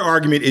 another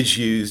argument is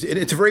used, and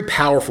it's a very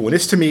powerful one.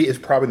 This, to me, is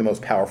probably the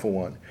most powerful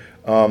one.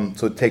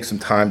 So it takes some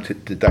time to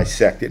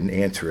dissect it and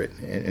answer it,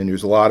 and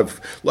there's a lot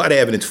of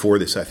evidence for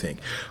this, I think.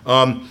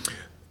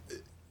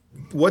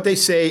 What they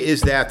say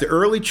is that the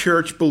early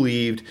church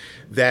believed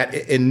that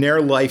in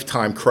their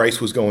lifetime Christ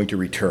was going to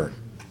return.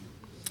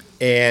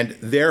 And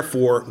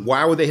therefore,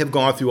 why would they have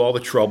gone through all the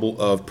trouble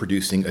of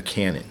producing a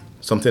canon?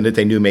 Something that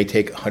they knew may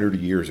take 100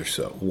 years or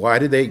so. Why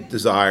did they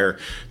desire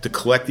to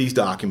collect these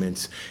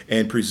documents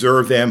and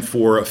preserve them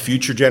for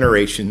future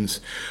generations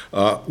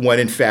when,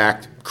 in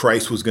fact,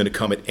 Christ was going to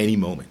come at any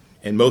moment?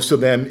 And most of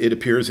them, it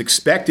appears,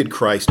 expected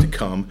Christ to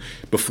come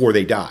before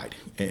they died.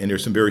 And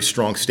there's some very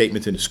strong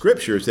statements in the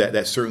scriptures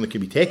that certainly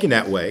can be taken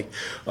that way.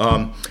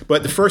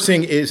 But the first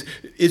thing is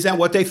that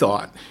what they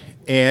thought?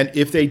 And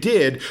if they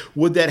did,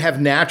 would that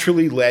have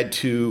naturally led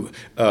to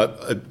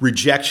a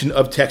rejection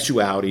of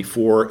textuality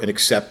for an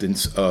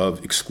acceptance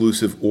of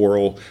exclusive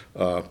oral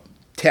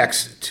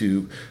text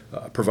to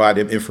provide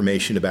them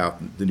information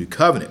about the new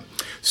covenant?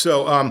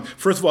 So,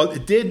 first of all,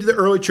 did the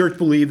early church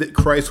believe that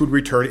Christ would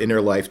return in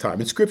their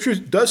lifetime? And Scripture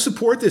does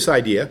support this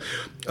idea.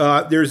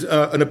 There's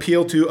an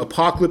appeal to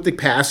apocalyptic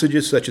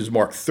passages such as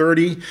Mark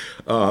 30,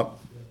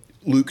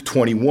 Luke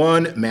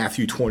 21,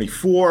 Matthew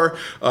 24.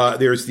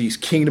 There's these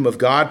kingdom of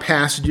God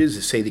passages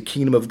that say the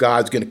kingdom of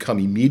God is going to come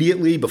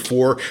immediately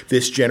before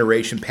this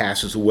generation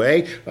passes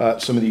away.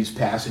 Some of these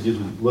passages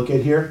we look at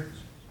here.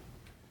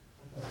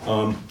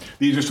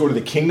 These are sort of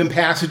the kingdom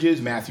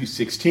passages, Matthew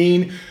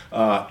 16,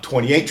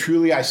 28.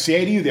 Truly I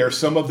say to you, there are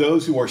some of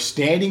those who are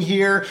standing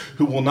here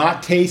who will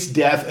not taste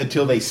death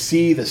until they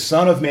see the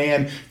Son of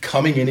Man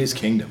coming in his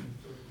kingdom.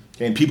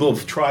 And people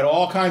have tried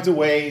all kinds of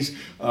ways,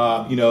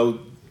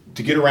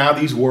 to get around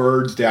these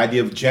words, the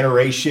idea of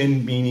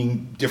generation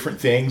meaning different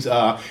things.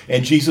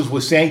 And Jesus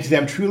was saying to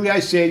them, truly I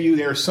say to you,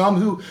 there are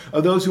some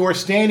of those who are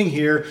standing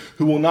here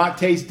who will not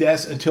taste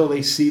death until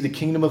they see the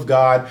kingdom of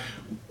God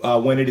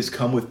when it has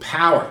come with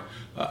power.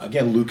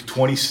 Again, Luke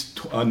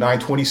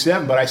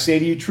 9:27. But I say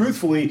to you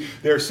truthfully,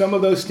 there are some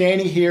of those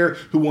standing here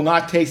who will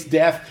not taste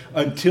death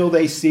until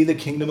they see the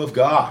kingdom of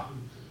God.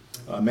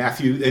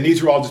 Matthew, and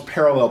these are all just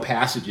parallel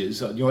passages.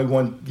 The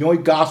only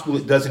gospel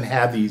that doesn't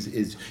have these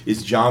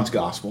is John's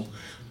gospel.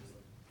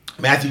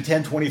 Matthew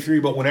 10:23.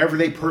 But whenever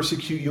they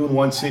persecute you in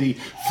one city,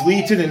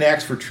 flee to the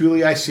next. For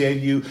truly I say to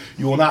you,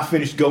 you will not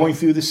finish going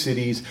through the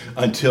cities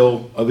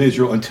of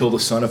Israel until the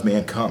Son of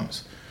Man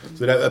comes.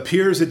 So it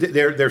appears that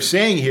they're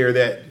saying here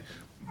that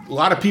a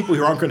lot of people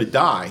here aren't going to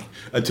die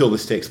until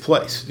this takes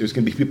place. There's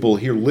going to be people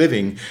here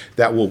living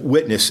that will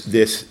witness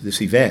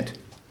this event.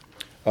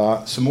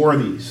 Some more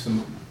of these.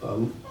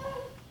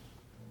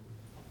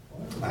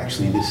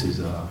 Actually, this is...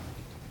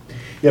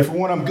 for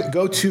one,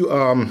 go to...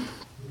 I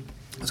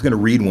was going to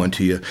read one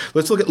to you.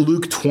 Let's look at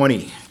Luke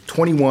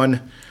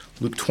 21,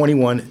 Luke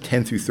 21,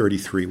 10 through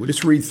 33. We'll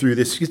just read through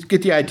this, just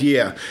get the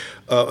idea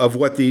of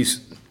what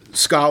these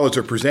scholars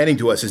are presenting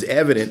to us as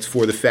evidence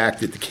for the fact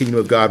that the kingdom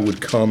of God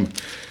would come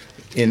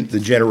in the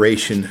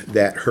generation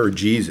that heard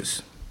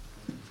Jesus.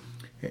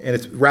 And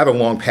it's a rather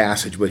long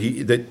passage, but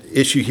the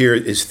issue here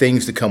is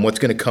things to come, what's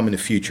going to come in the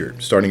future,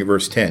 starting at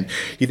verse 10.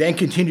 He then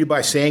continued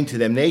by saying to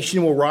them,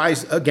 nation will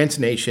rise against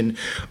nation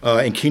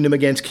and kingdom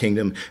against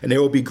kingdom, and there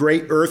will be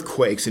great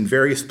earthquakes in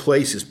various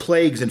places,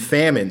 plagues and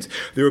famines.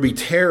 There will be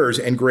terrors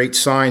and great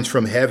signs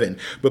from heaven.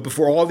 But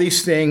before all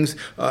these things,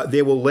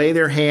 they will lay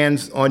their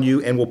hands on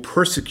you and will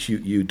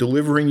persecute you,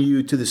 delivering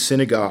you to the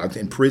synagogues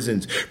and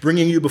prisons,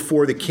 bringing you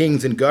before the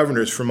kings and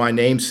governors for my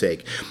name's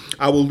sake.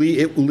 It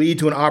will lead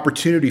to an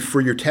opportunity for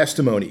your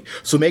testimony.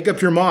 So make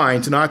up your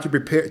minds not to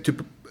prepare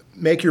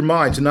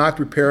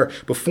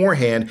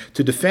beforehand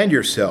to defend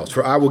yourselves.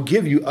 For I will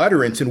give you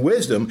utterance and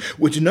wisdom,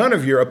 which none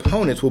of your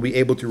opponents will be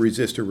able to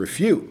resist or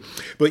refute.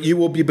 But you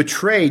will be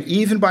betrayed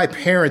even by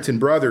parents and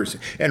brothers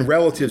and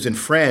relatives and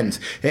friends,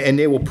 and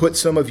they will put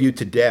some of you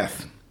to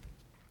death.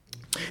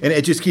 And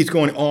it just keeps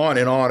going on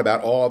and on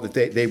about all that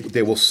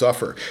they will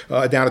suffer.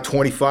 Down to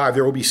 25,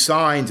 there will be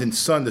signs in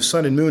the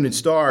sun and moon and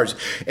stars,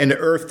 and the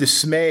earth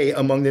dismay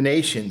among the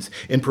nations.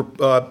 And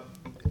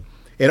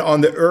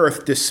on the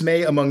earth,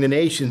 dismay among the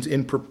nations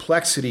in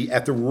perplexity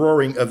at the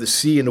roaring of the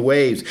sea and the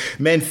waves,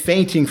 men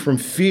fainting from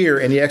fear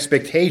and the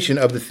expectation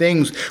of the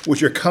things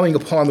which are coming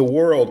upon the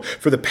world,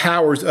 for the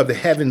powers of the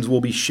heavens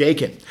will be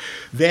shaken.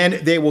 Then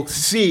they will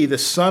see the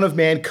Son of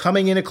Man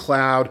coming in a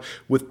cloud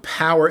with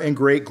power and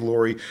great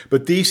glory.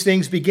 But when these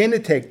things begin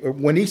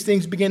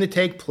to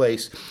take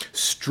place,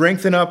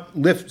 strengthen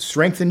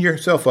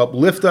yourself up,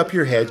 lift up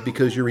your heads,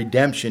 because your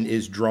redemption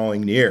is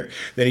drawing near.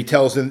 Then he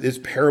tells them this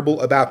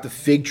parable about the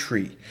fig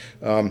tree.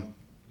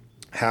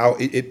 How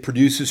it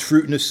produces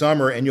fruit in the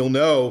summer, and you'll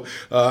know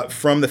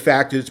from the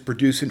fact that it's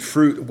producing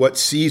fruit what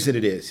season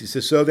it is. He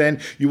says, so then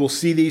you will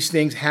see these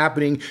things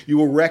happening. You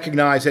will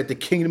recognize that the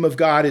kingdom of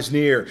God is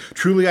near.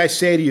 Truly I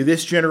say to you,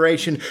 this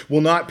generation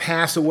will not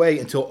pass away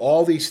until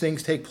all these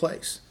things take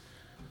place.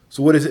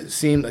 So what does it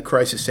seem that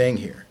Christ is saying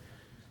here?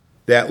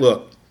 That,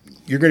 look,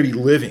 you're going to be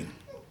living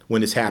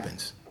when this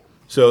happens.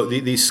 So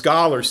these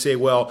scholars say,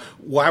 well,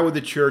 why would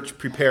the church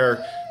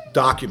prepare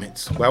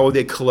documents? Why would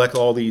they collect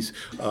all these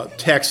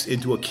texts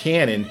into a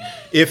canon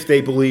if they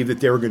believe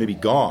that they were going to be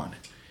gone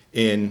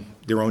in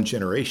their own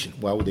generation?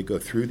 Why would they go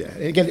through that?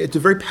 And again, it's a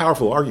very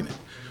powerful argument.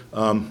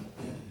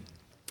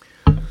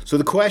 So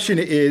the question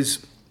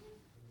is,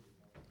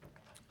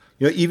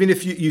 even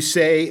if you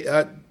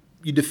say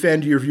you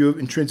defend your view of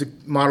intrinsic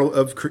model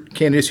of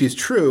candidacy is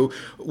true,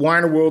 why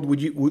in the world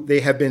would they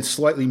have been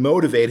slightly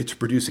motivated to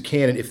produce a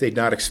canon if they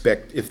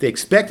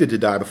expected to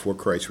die before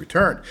Christ's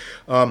return?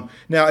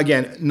 Now,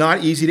 again,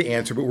 not easy to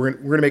answer, but we're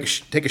going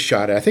to take a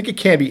shot at it. I think it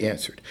can be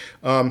answered.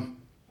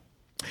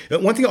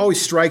 One thing that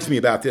always strikes me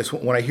about this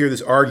when I hear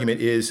this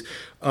argument is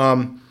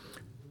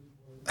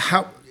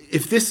how,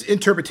 if this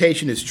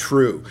interpretation is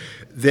true,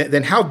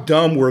 then how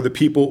dumb were the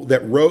people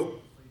that wrote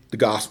the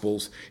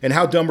Gospels, and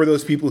how dumb were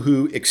those people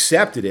who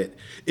accepted it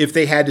if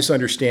they had this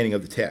understanding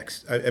of the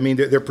text? I mean,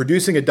 they're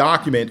producing a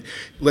document,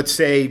 let's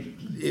say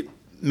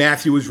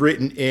Matthew was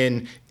written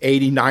in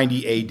 80,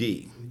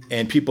 90 AD.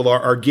 And people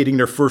are getting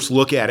their first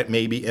look at it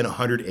maybe in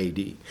 100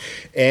 AD.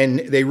 And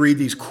they read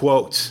these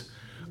quotes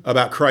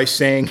about Christ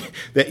saying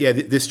that,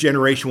 this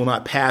generation will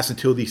not pass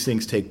until these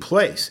things take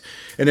place.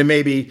 And then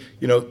maybe,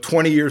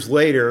 20 years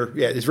later,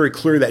 it's very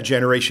clear that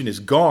generation is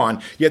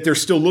gone, yet they're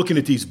still looking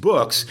at these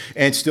books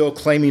and still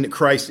claiming that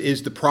Christ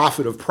is the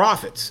prophet of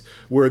prophets,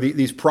 where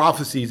these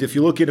prophecies, if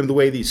you look at them the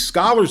way these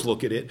scholars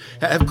look at it,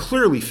 have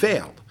clearly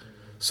failed.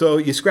 So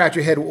you scratch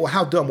your head, well,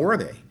 how dumb were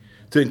they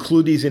to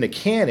include these in a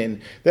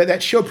canon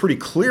that showed pretty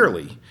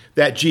clearly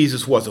that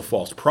Jesus was a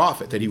false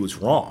prophet, that he was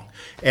wrong?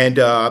 And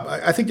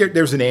I think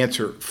there's an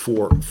answer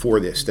for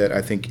this that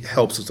I think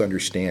helps us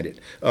understand it.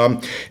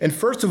 And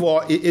first of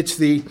all, it's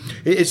the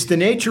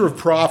nature of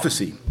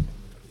prophecy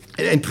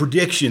and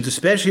predictions,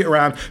 especially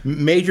around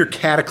major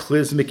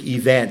cataclysmic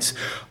events.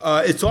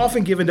 It's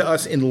often given to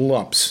us in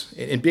lumps,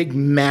 in big,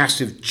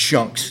 massive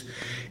chunks.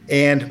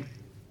 And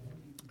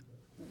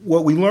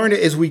what we learn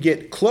as we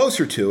get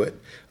closer to it,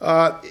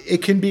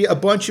 it can be a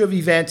bunch of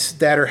events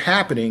that are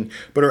happening,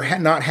 but are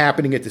not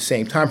happening at the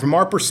same time. From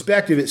our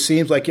perspective, it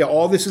seems like,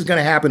 all this is going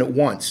to happen at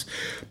once.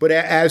 But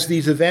as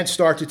these events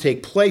start to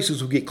take place,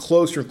 as we get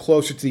closer and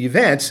closer to the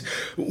events,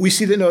 we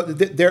see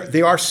that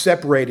they are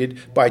separated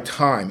by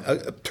time.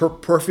 A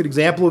perfect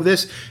example of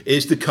this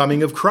is the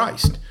coming of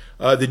Christ.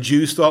 The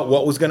Jews thought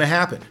what was going to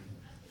happen?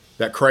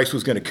 That Christ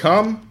was going to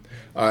come.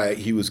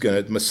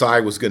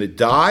 Messiah was going to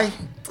die,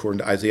 according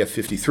to Isaiah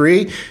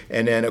 53,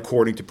 and then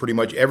according to pretty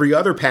much every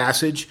other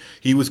passage,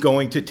 he was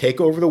going to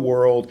take over the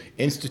world,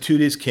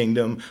 institute his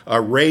kingdom,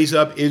 raise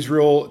up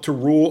Israel to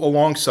rule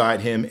alongside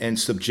him, and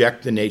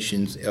subject the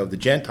nations of the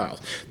Gentiles.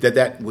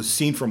 That was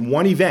seen from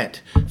one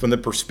event, from the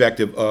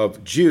perspective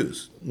of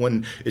Jews.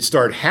 When it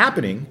started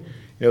happening,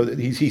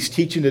 he's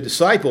teaching the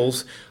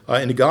disciples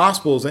in the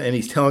Gospels, and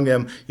he's telling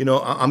them,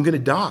 I'm going to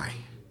die.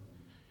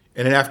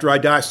 And then after I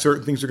die,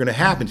 certain things are going to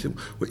happen. So,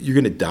 you're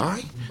going to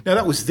die? Now,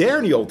 that was there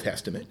in the Old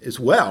Testament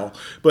as well,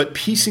 but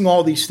piecing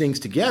all these things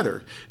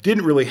together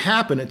didn't really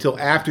happen until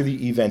after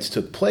the events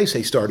took place.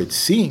 They started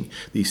seeing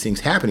these things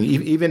happening.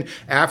 Even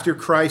after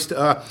Christ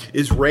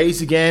is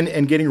raised again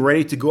and getting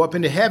ready to go up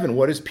into heaven,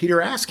 what does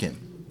Peter ask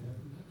him?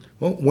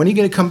 Well, when are you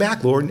going to come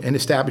back, Lord, and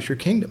establish your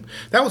kingdom?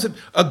 That was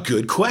a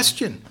good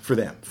question for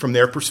them, from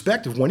their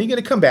perspective. When are you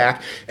going to come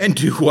back and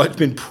do what's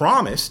been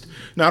promised?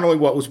 Not only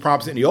what was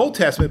promised in the Old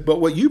Testament, but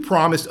what you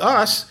promised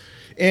us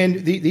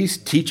and these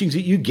teachings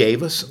that you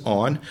gave us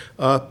on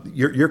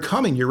your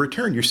coming, your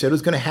return. You said it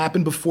was going to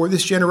happen before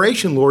this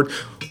generation, Lord.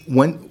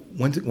 When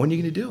are you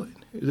going to do it?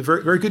 It was a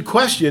very, very good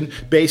question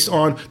based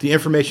on the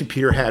information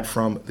Peter had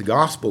from the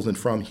Gospels and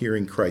from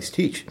hearing Christ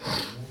teach.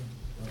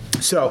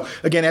 So,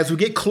 again, as we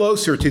get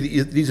closer to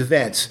these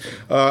events,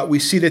 we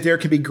see that there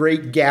can be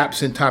great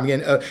gaps in time.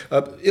 Again,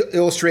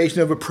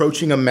 illustration of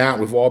approaching a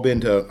mountain. We've all been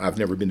to, I've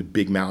never been to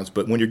big mountains,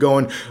 but when you're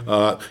going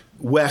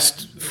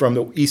west from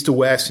the east to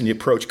west and you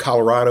approach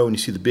Colorado and you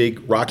see the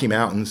big Rocky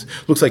Mountains,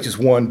 looks like just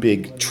one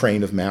big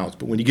train of mountains.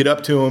 But when you get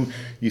up to them,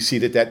 you see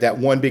that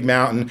one big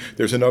mountain,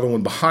 there's another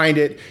one behind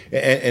it,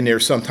 and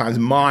there's sometimes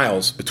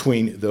miles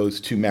between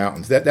those two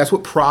mountains. That's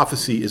what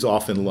prophecy is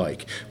often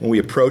like. When we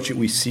approach it,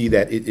 we see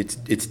that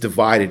it's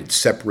divided, it's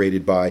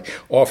separated by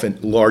often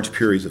large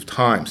periods of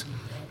times.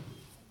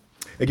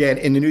 Again,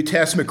 in the New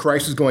Testament,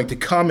 Christ is going to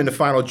come and the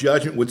final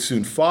judgment would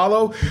soon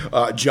follow.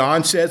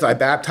 John says, I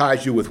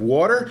baptize you with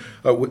water,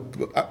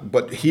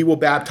 but he will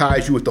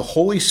baptize you with the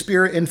Holy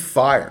Spirit and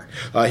fire.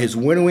 His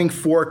winnowing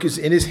fork is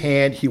in his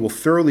hand. He will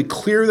thoroughly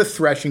clear the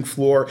threshing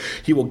floor.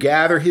 He will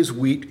gather his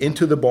wheat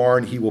into the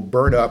barn. He will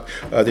burn up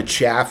the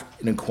chaff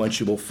in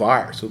unquenchable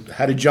fire. So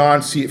how did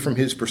John see it from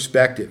his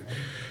perspective?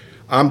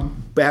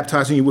 I'm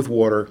baptizing you with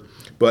water,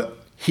 but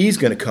he's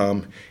going to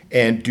come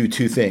and do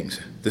two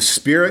things. The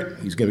Spirit,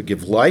 he's going to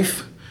give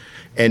life,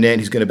 and then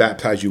he's going to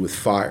baptize you with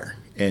fire.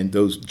 And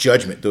those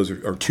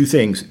are two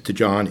things to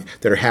John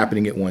that are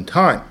happening at one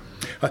time.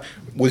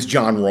 Was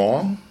John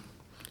wrong?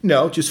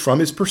 No, just from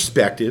his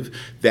perspective,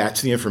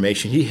 that's the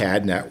information he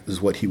had, and that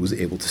is what he was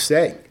able to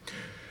say.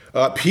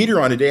 Peter,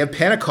 on the day of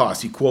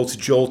Pentecost, he quotes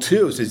Joel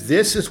 2. It says,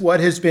 this is what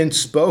has been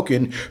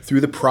spoken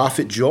through the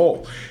prophet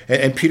Joel.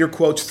 And Peter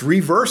quotes 3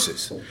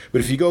 verses.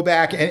 But if you go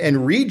back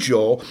and read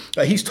Joel,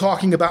 he's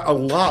talking about a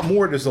lot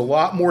more. There's a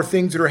lot more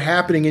things that are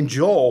happening in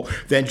Joel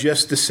than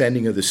just the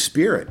sending of the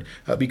Spirit,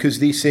 because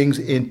these things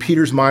in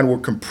Peter's mind were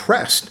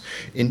compressed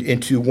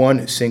into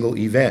one single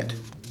event.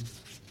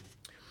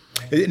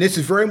 And this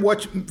is very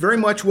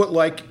much what,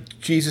 like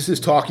Jesus is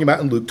talking about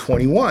in Luke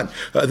 21.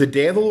 The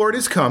day of the Lord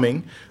is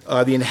coming.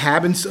 The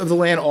inhabitants of the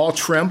land all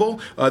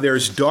tremble.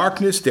 There's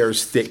darkness.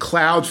 There's thick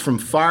clouds from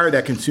fire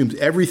that consumes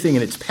everything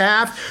in its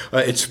path.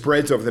 It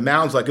spreads over the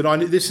mountains like an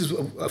onion. This is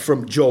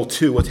from Joel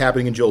 2, what's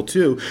happening in Joel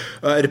 2.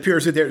 It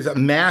appears that there's a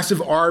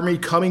massive army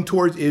coming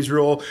towards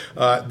Israel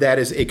that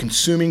is a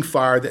consuming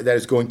fire that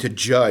is going to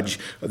judge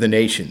the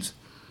nations.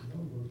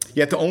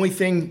 Yet the only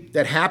thing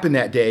that happened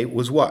that day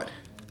was what?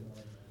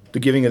 The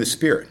giving of the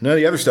Spirit. None of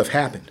the other stuff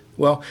happened.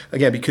 Well,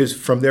 again, because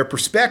from their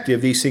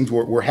perspective, these things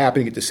were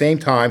happening at the same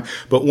time.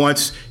 But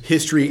once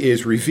history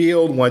is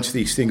revealed, once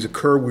these things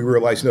occur, we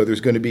realize, no,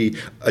 there's going to be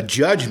a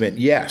judgment,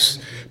 yes,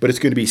 but it's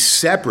going to be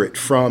separate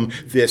from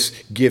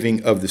this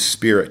giving of the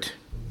Spirit.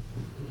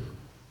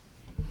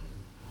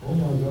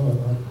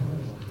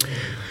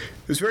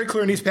 It's very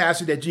clear in these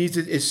passages that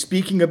Jesus is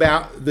speaking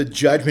about the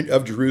judgment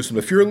of Jerusalem.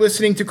 If you're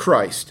listening to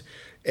Christ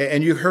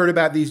and you heard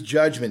about these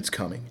judgments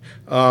coming,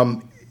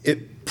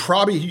 you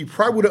probably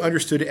would have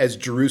understood it as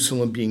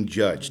Jerusalem being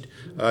judged.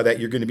 That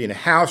you're going to be in a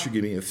house, you're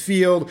going to be in a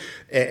field,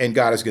 and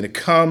God is going to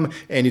come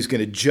and he's going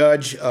to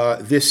judge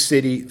this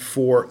city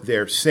for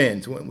their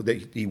sins.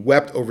 He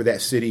wept over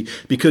that city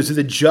because of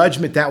the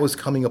judgment that was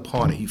coming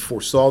upon it. He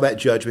foresaw that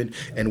judgment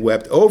and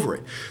wept over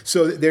it.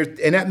 So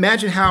and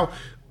imagine how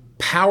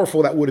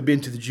powerful that would have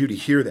been to the Jew to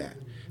hear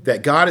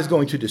that God is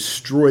going to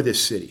destroy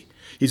this city.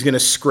 He's going to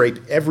scrape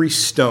every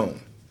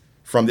stone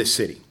from this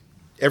city.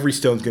 Every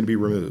stone's going to be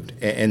removed,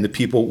 and the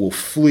people will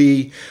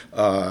flee.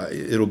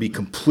 It'll be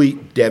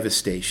complete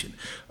devastation.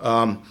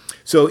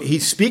 So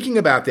he's speaking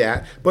about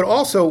that, but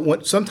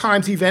also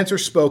sometimes events are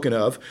spoken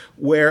of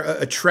where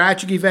a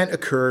tragic event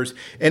occurs,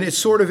 and it's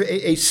sort of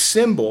a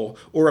symbol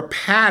or a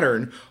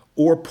pattern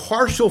or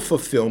partial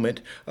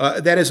fulfillment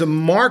that is a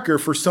marker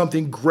for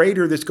something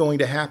greater that's going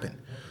to happen.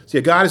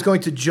 See, God is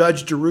going to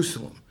judge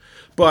Jerusalem,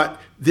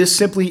 but this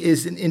simply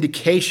is an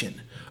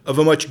indication of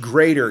a much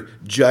greater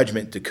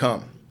judgment to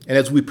come. And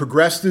as we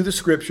progress through the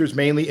scriptures,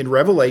 mainly in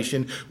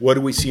Revelation, what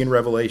do we see in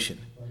Revelation?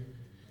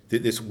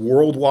 This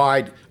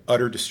worldwide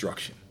utter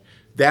destruction.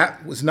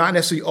 That was not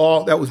necessarily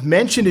all that was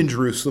mentioned in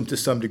Jerusalem to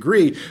some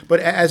degree, but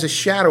as a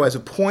shadow, as a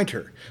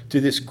pointer to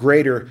this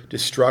greater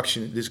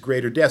destruction, this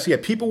greater death. So yeah,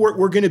 people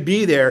were going to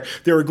be there.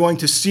 They were going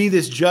to see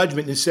this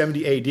judgment in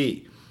 70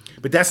 AD.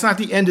 But that's not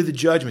the end of the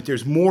judgment.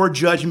 There's more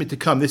judgment to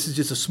come. This is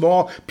just a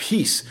small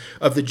piece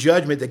of the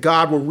judgment that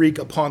God will wreak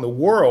upon the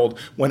world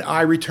when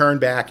I return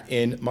back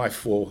in my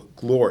full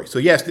glory. So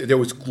yes, there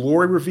was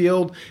glory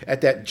revealed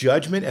at that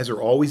judgment, as there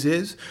always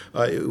is.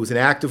 It was an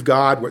act of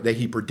God that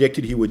he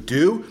predicted he would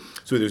do.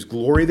 So there's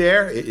glory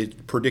there.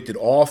 It predicted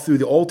all through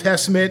the Old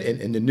Testament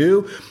and the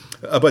New.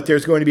 But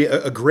there's going to be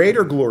a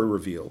greater glory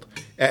revealed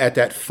at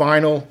that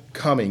final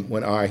coming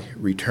when I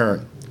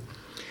return.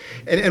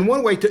 And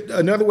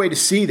another way to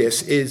see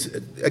this is,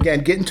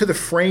 again, get into the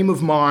frame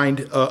of mind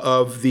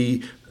of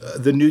the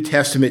New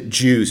Testament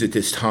Jews at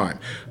this time.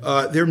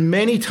 There are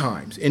many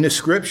times in the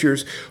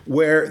scriptures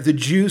where the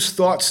Jews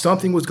thought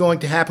something was going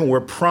to happen,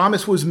 where a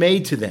promise was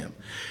made to them.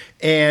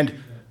 And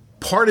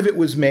part of it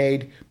was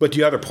made, but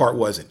the other part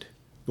wasn't.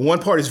 The one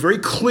part is very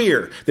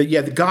clear that,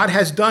 yeah, God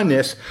has done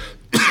this,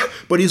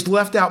 but he's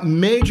left out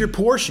major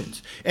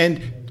portions.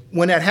 And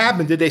when that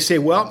happened, did they say,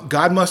 well,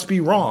 God must be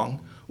wrong,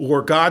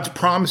 or God's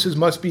promises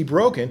must be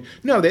broken?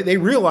 No, they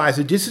realize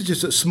that this is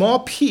just a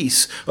small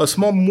piece, a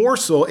small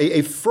morsel,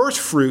 a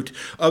first fruit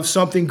of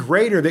something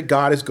greater that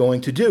God is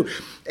going to do.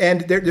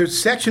 And there's a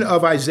section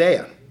of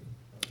Isaiah.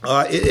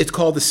 It's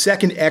called the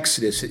Second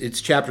Exodus.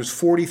 It's chapters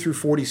 40 through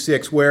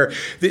 46, where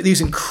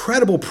these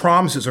incredible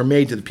promises are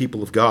made to the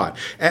people of God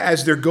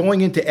as they're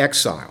going into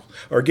exile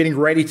or getting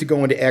ready to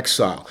go into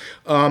exile.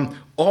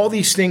 All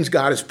these things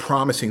God is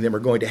promising them are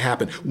going to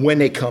happen when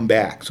they come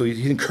back. So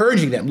he's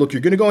encouraging them, look,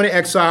 you're going to go into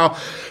exile,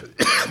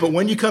 but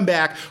when you come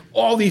back,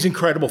 all these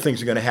incredible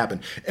things are going to happen.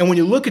 And when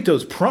you look at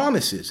those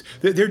promises,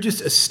 they're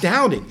just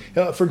astounding.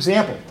 For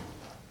example,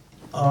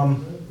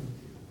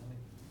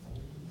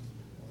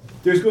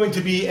 there's going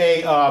to be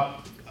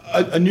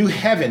a new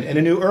heaven and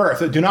a new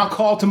earth. Do not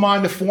call to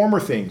mind the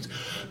former things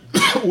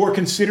or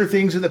consider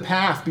things of the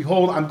past.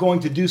 Behold, I'm going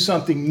to do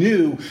something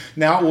new.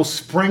 Now it will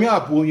spring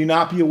up. Will you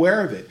not be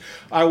aware of it?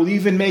 I will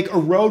even make a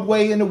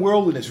roadway in the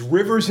wilderness,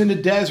 rivers in the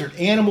desert,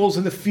 animals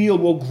in the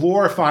field will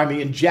glorify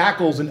me, and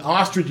jackals and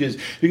ostriches,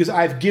 because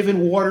I have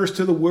given waters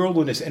to the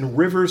wilderness and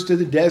rivers to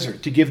the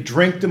desert, to give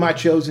drink to my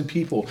chosen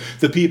people.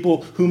 The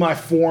people whom I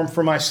form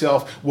for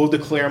myself will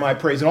declare my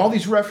praise. And all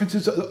these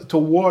references to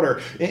water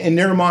in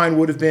their mind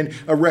would have been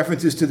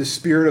references to the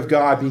Spirit of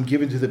God being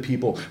given to the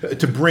people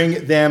to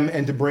bring them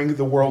and to bring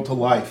the world to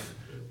life.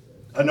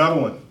 Another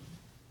one.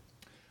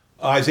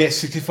 Isaiah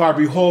 65,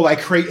 behold, I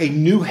create a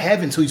new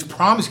heaven. So he's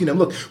promising them,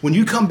 look, when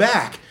you come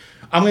back,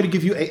 I'm going to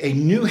give you a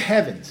new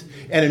heavens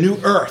and a new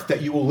earth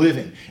that you will live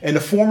in. And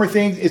the former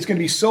things, it's going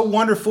to be so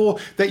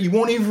wonderful that you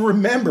won't even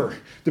remember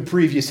the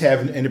previous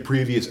heaven and the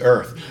previous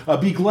earth.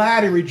 Be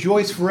glad and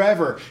rejoice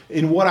forever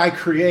in what I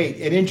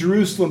create. And in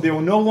Jerusalem, there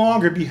will no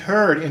longer be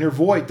heard in her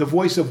voice the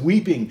voice of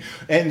weeping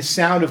and the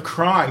sound of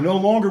crying. No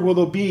longer will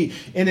there be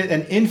in it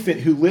an infant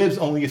who lives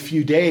only a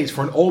few days,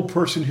 for an old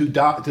person who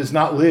does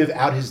not live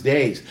out his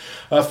days.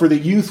 For the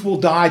youth will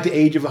die at the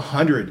age of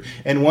 100,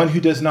 and one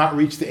who does not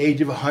reach the age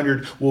of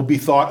 100 will be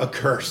thought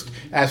accursed.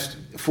 As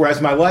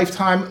my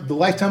lifetime, the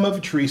lifetime of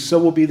a tree, so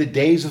will be the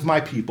days of my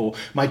people.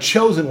 My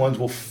chosen ones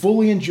will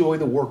fully enjoy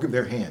the work of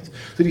their hands.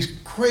 So these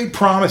great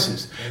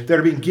promises that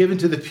are being given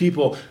to the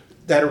people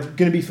that are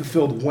going to be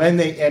fulfilled when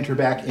they enter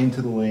back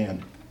into the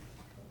land.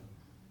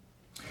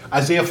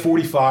 Isaiah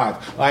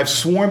 45, I have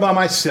sworn by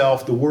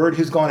myself, the word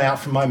has gone out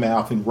from my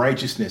mouth in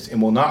righteousness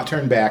and will not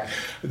turn back,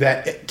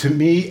 that to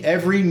me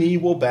every knee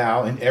will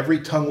bow and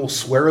every tongue will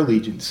swear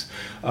allegiance.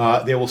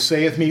 They will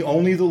say of me,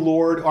 only the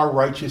Lord are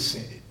righteous.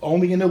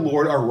 Only in the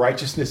Lord are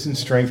righteousness and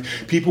strength.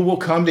 People will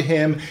come to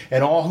him,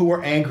 and all who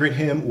are angry at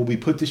him will be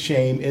put to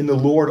shame. In the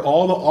Lord,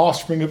 all the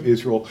offspring of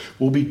Israel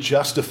will be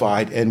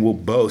justified and will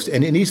boast.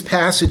 And in these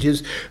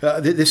passages,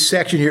 this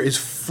section here is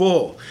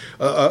full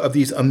of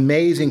these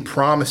amazing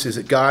promises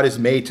that God has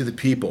made to the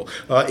people.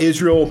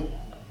 Israel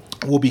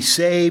will be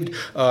saved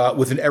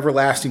with an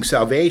everlasting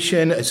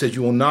salvation. It says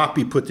you will not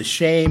be put to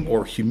shame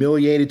or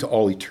humiliated to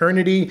all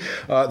eternity.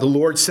 The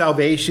Lord's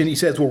salvation, he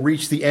says, will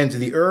reach the ends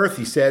of the earth.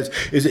 He says,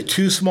 is it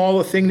too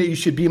small a thing that you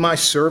should be my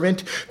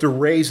servant to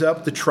raise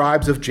up the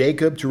tribes of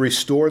Jacob, to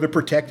restore the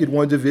protected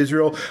ones of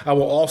Israel? I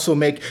will also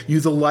make you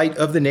the light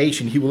of the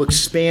nation. He will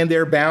expand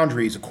their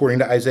boundaries, according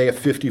to Isaiah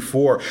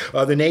 54.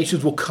 The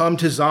nations will come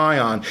to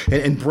Zion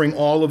and bring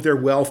all of their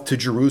wealth to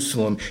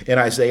Jerusalem in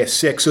Isaiah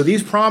 6. So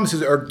these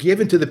promises are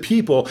given to the people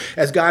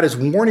as God is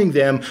warning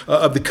them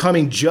of the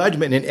coming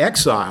judgment and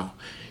exile.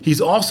 He's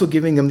also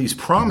giving them these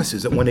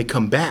promises that when they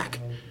come back,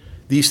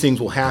 these things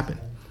will happen.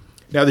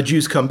 Now the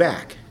Jews come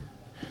back.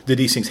 Did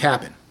these things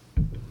happen?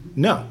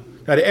 No.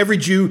 Now to every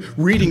Jew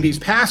reading these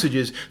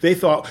passages, they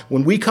thought,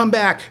 when we come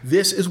back,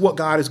 this is what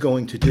God is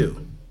going to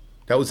do.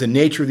 That was the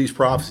nature of these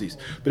prophecies.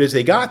 But as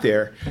they got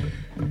there,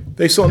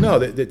 they saw, no,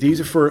 that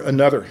these are for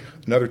another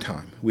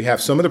time. We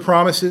have some of the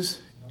promises,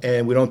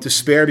 and we don't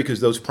despair because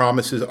those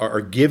promises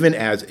are given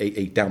as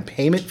a down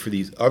payment for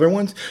these other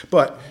ones.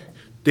 But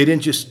they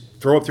didn't just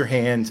throw up their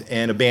hands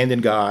and abandon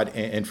God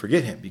and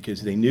forget him,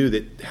 because they knew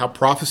that how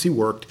prophecy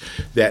worked,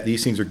 that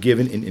these things are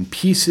given in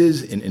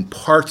pieces, in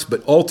parts,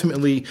 but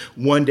ultimately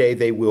one day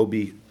they will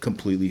be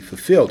completely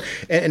fulfilled.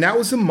 And that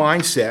was the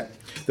mindset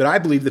that I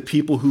believe the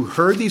people who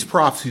heard these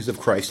prophecies of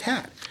Christ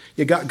had.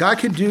 Yeah, God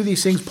can do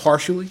these things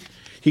partially.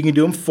 He can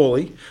do them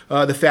fully.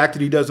 The fact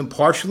that he does them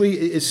partially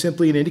is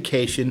simply an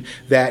indication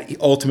that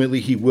ultimately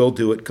he will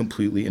do it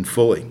completely and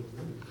fully.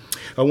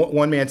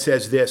 One man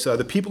says this,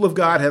 the people of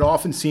God had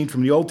often seen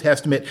from the Old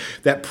Testament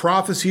that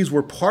prophecies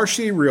were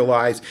partially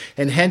realized,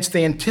 and hence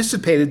they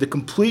anticipated the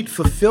complete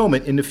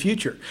fulfillment in the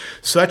future.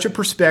 Such a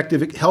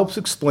perspective helps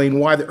explain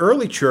why the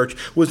early church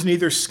was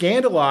neither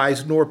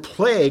scandalized nor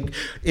plagued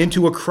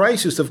into a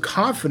crisis of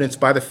confidence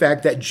by the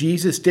fact that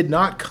Jesus did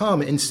not come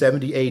in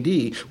 70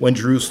 AD when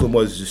Jerusalem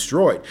was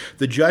destroyed.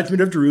 The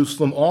judgment of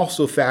Jerusalem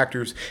also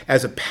factors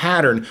as a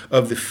pattern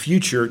of the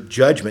future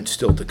judgment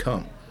still to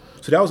come.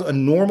 So that was a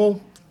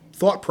normal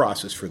thought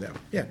process for them.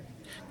 Yeah,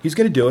 he's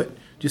going to do it,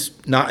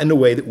 just not in the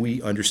way that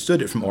we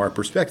understood it from our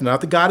perspective.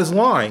 Not that God is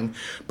lying,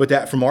 but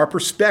that from our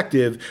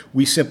perspective,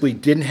 we simply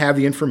didn't have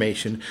the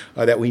information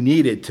that we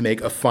needed to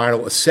make a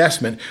final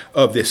assessment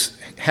of this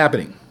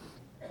happening.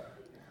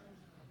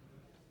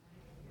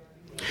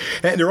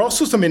 And there are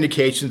also some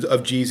indications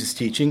of Jesus'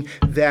 teaching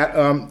that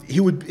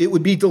it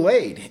would be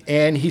delayed.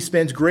 And he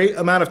spends great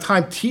amount of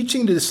time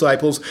teaching the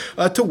disciples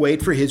to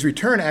wait for his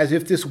return, as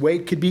if this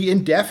wait could be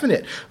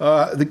indefinite.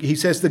 He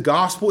says the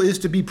gospel is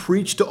to be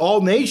preached to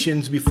all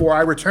nations before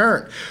I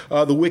return.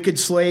 The wicked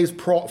slaves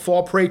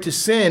fall prey to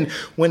sin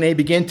when they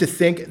begin to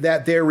think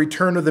that their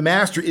return of the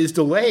master is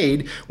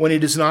delayed when it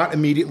does not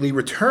immediately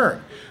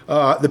return.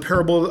 The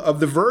parable of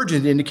the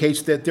virgin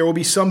indicates that there will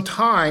be some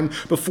time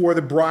before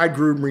the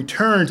bridegroom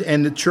returns,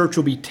 and the church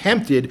will be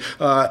tempted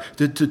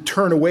to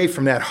turn away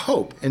from that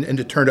hope and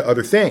to turn to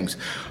other things.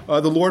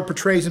 The Lord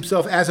portrays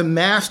himself as a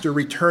master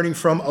returning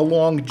from a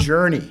long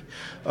journey.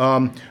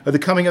 The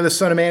coming of the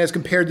Son of Man is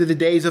compared to the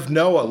days of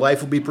Noah.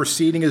 Life will be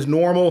proceeding as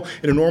normal,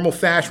 in a normal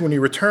fashion when he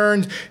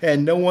returns,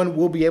 and no one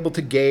will be able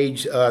to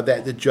gauge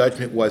that the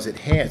judgment was at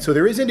hand. So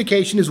there is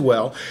indication as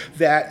well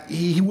that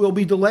he will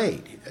be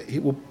delayed. He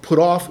will put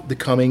off the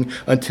coming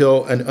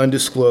until an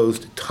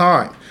undisclosed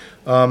time.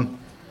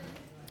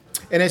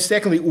 And then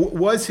secondly,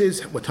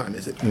 what time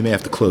is it? We may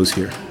have to close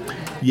here.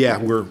 Yeah,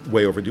 we're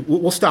way overdue.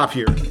 We'll stop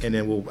here, and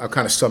then I'll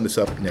kind of sum this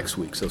up next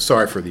week. So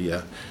sorry for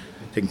the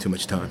taking too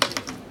much time.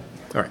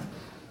 All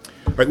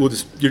right,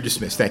 you're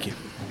dismissed. Thank you.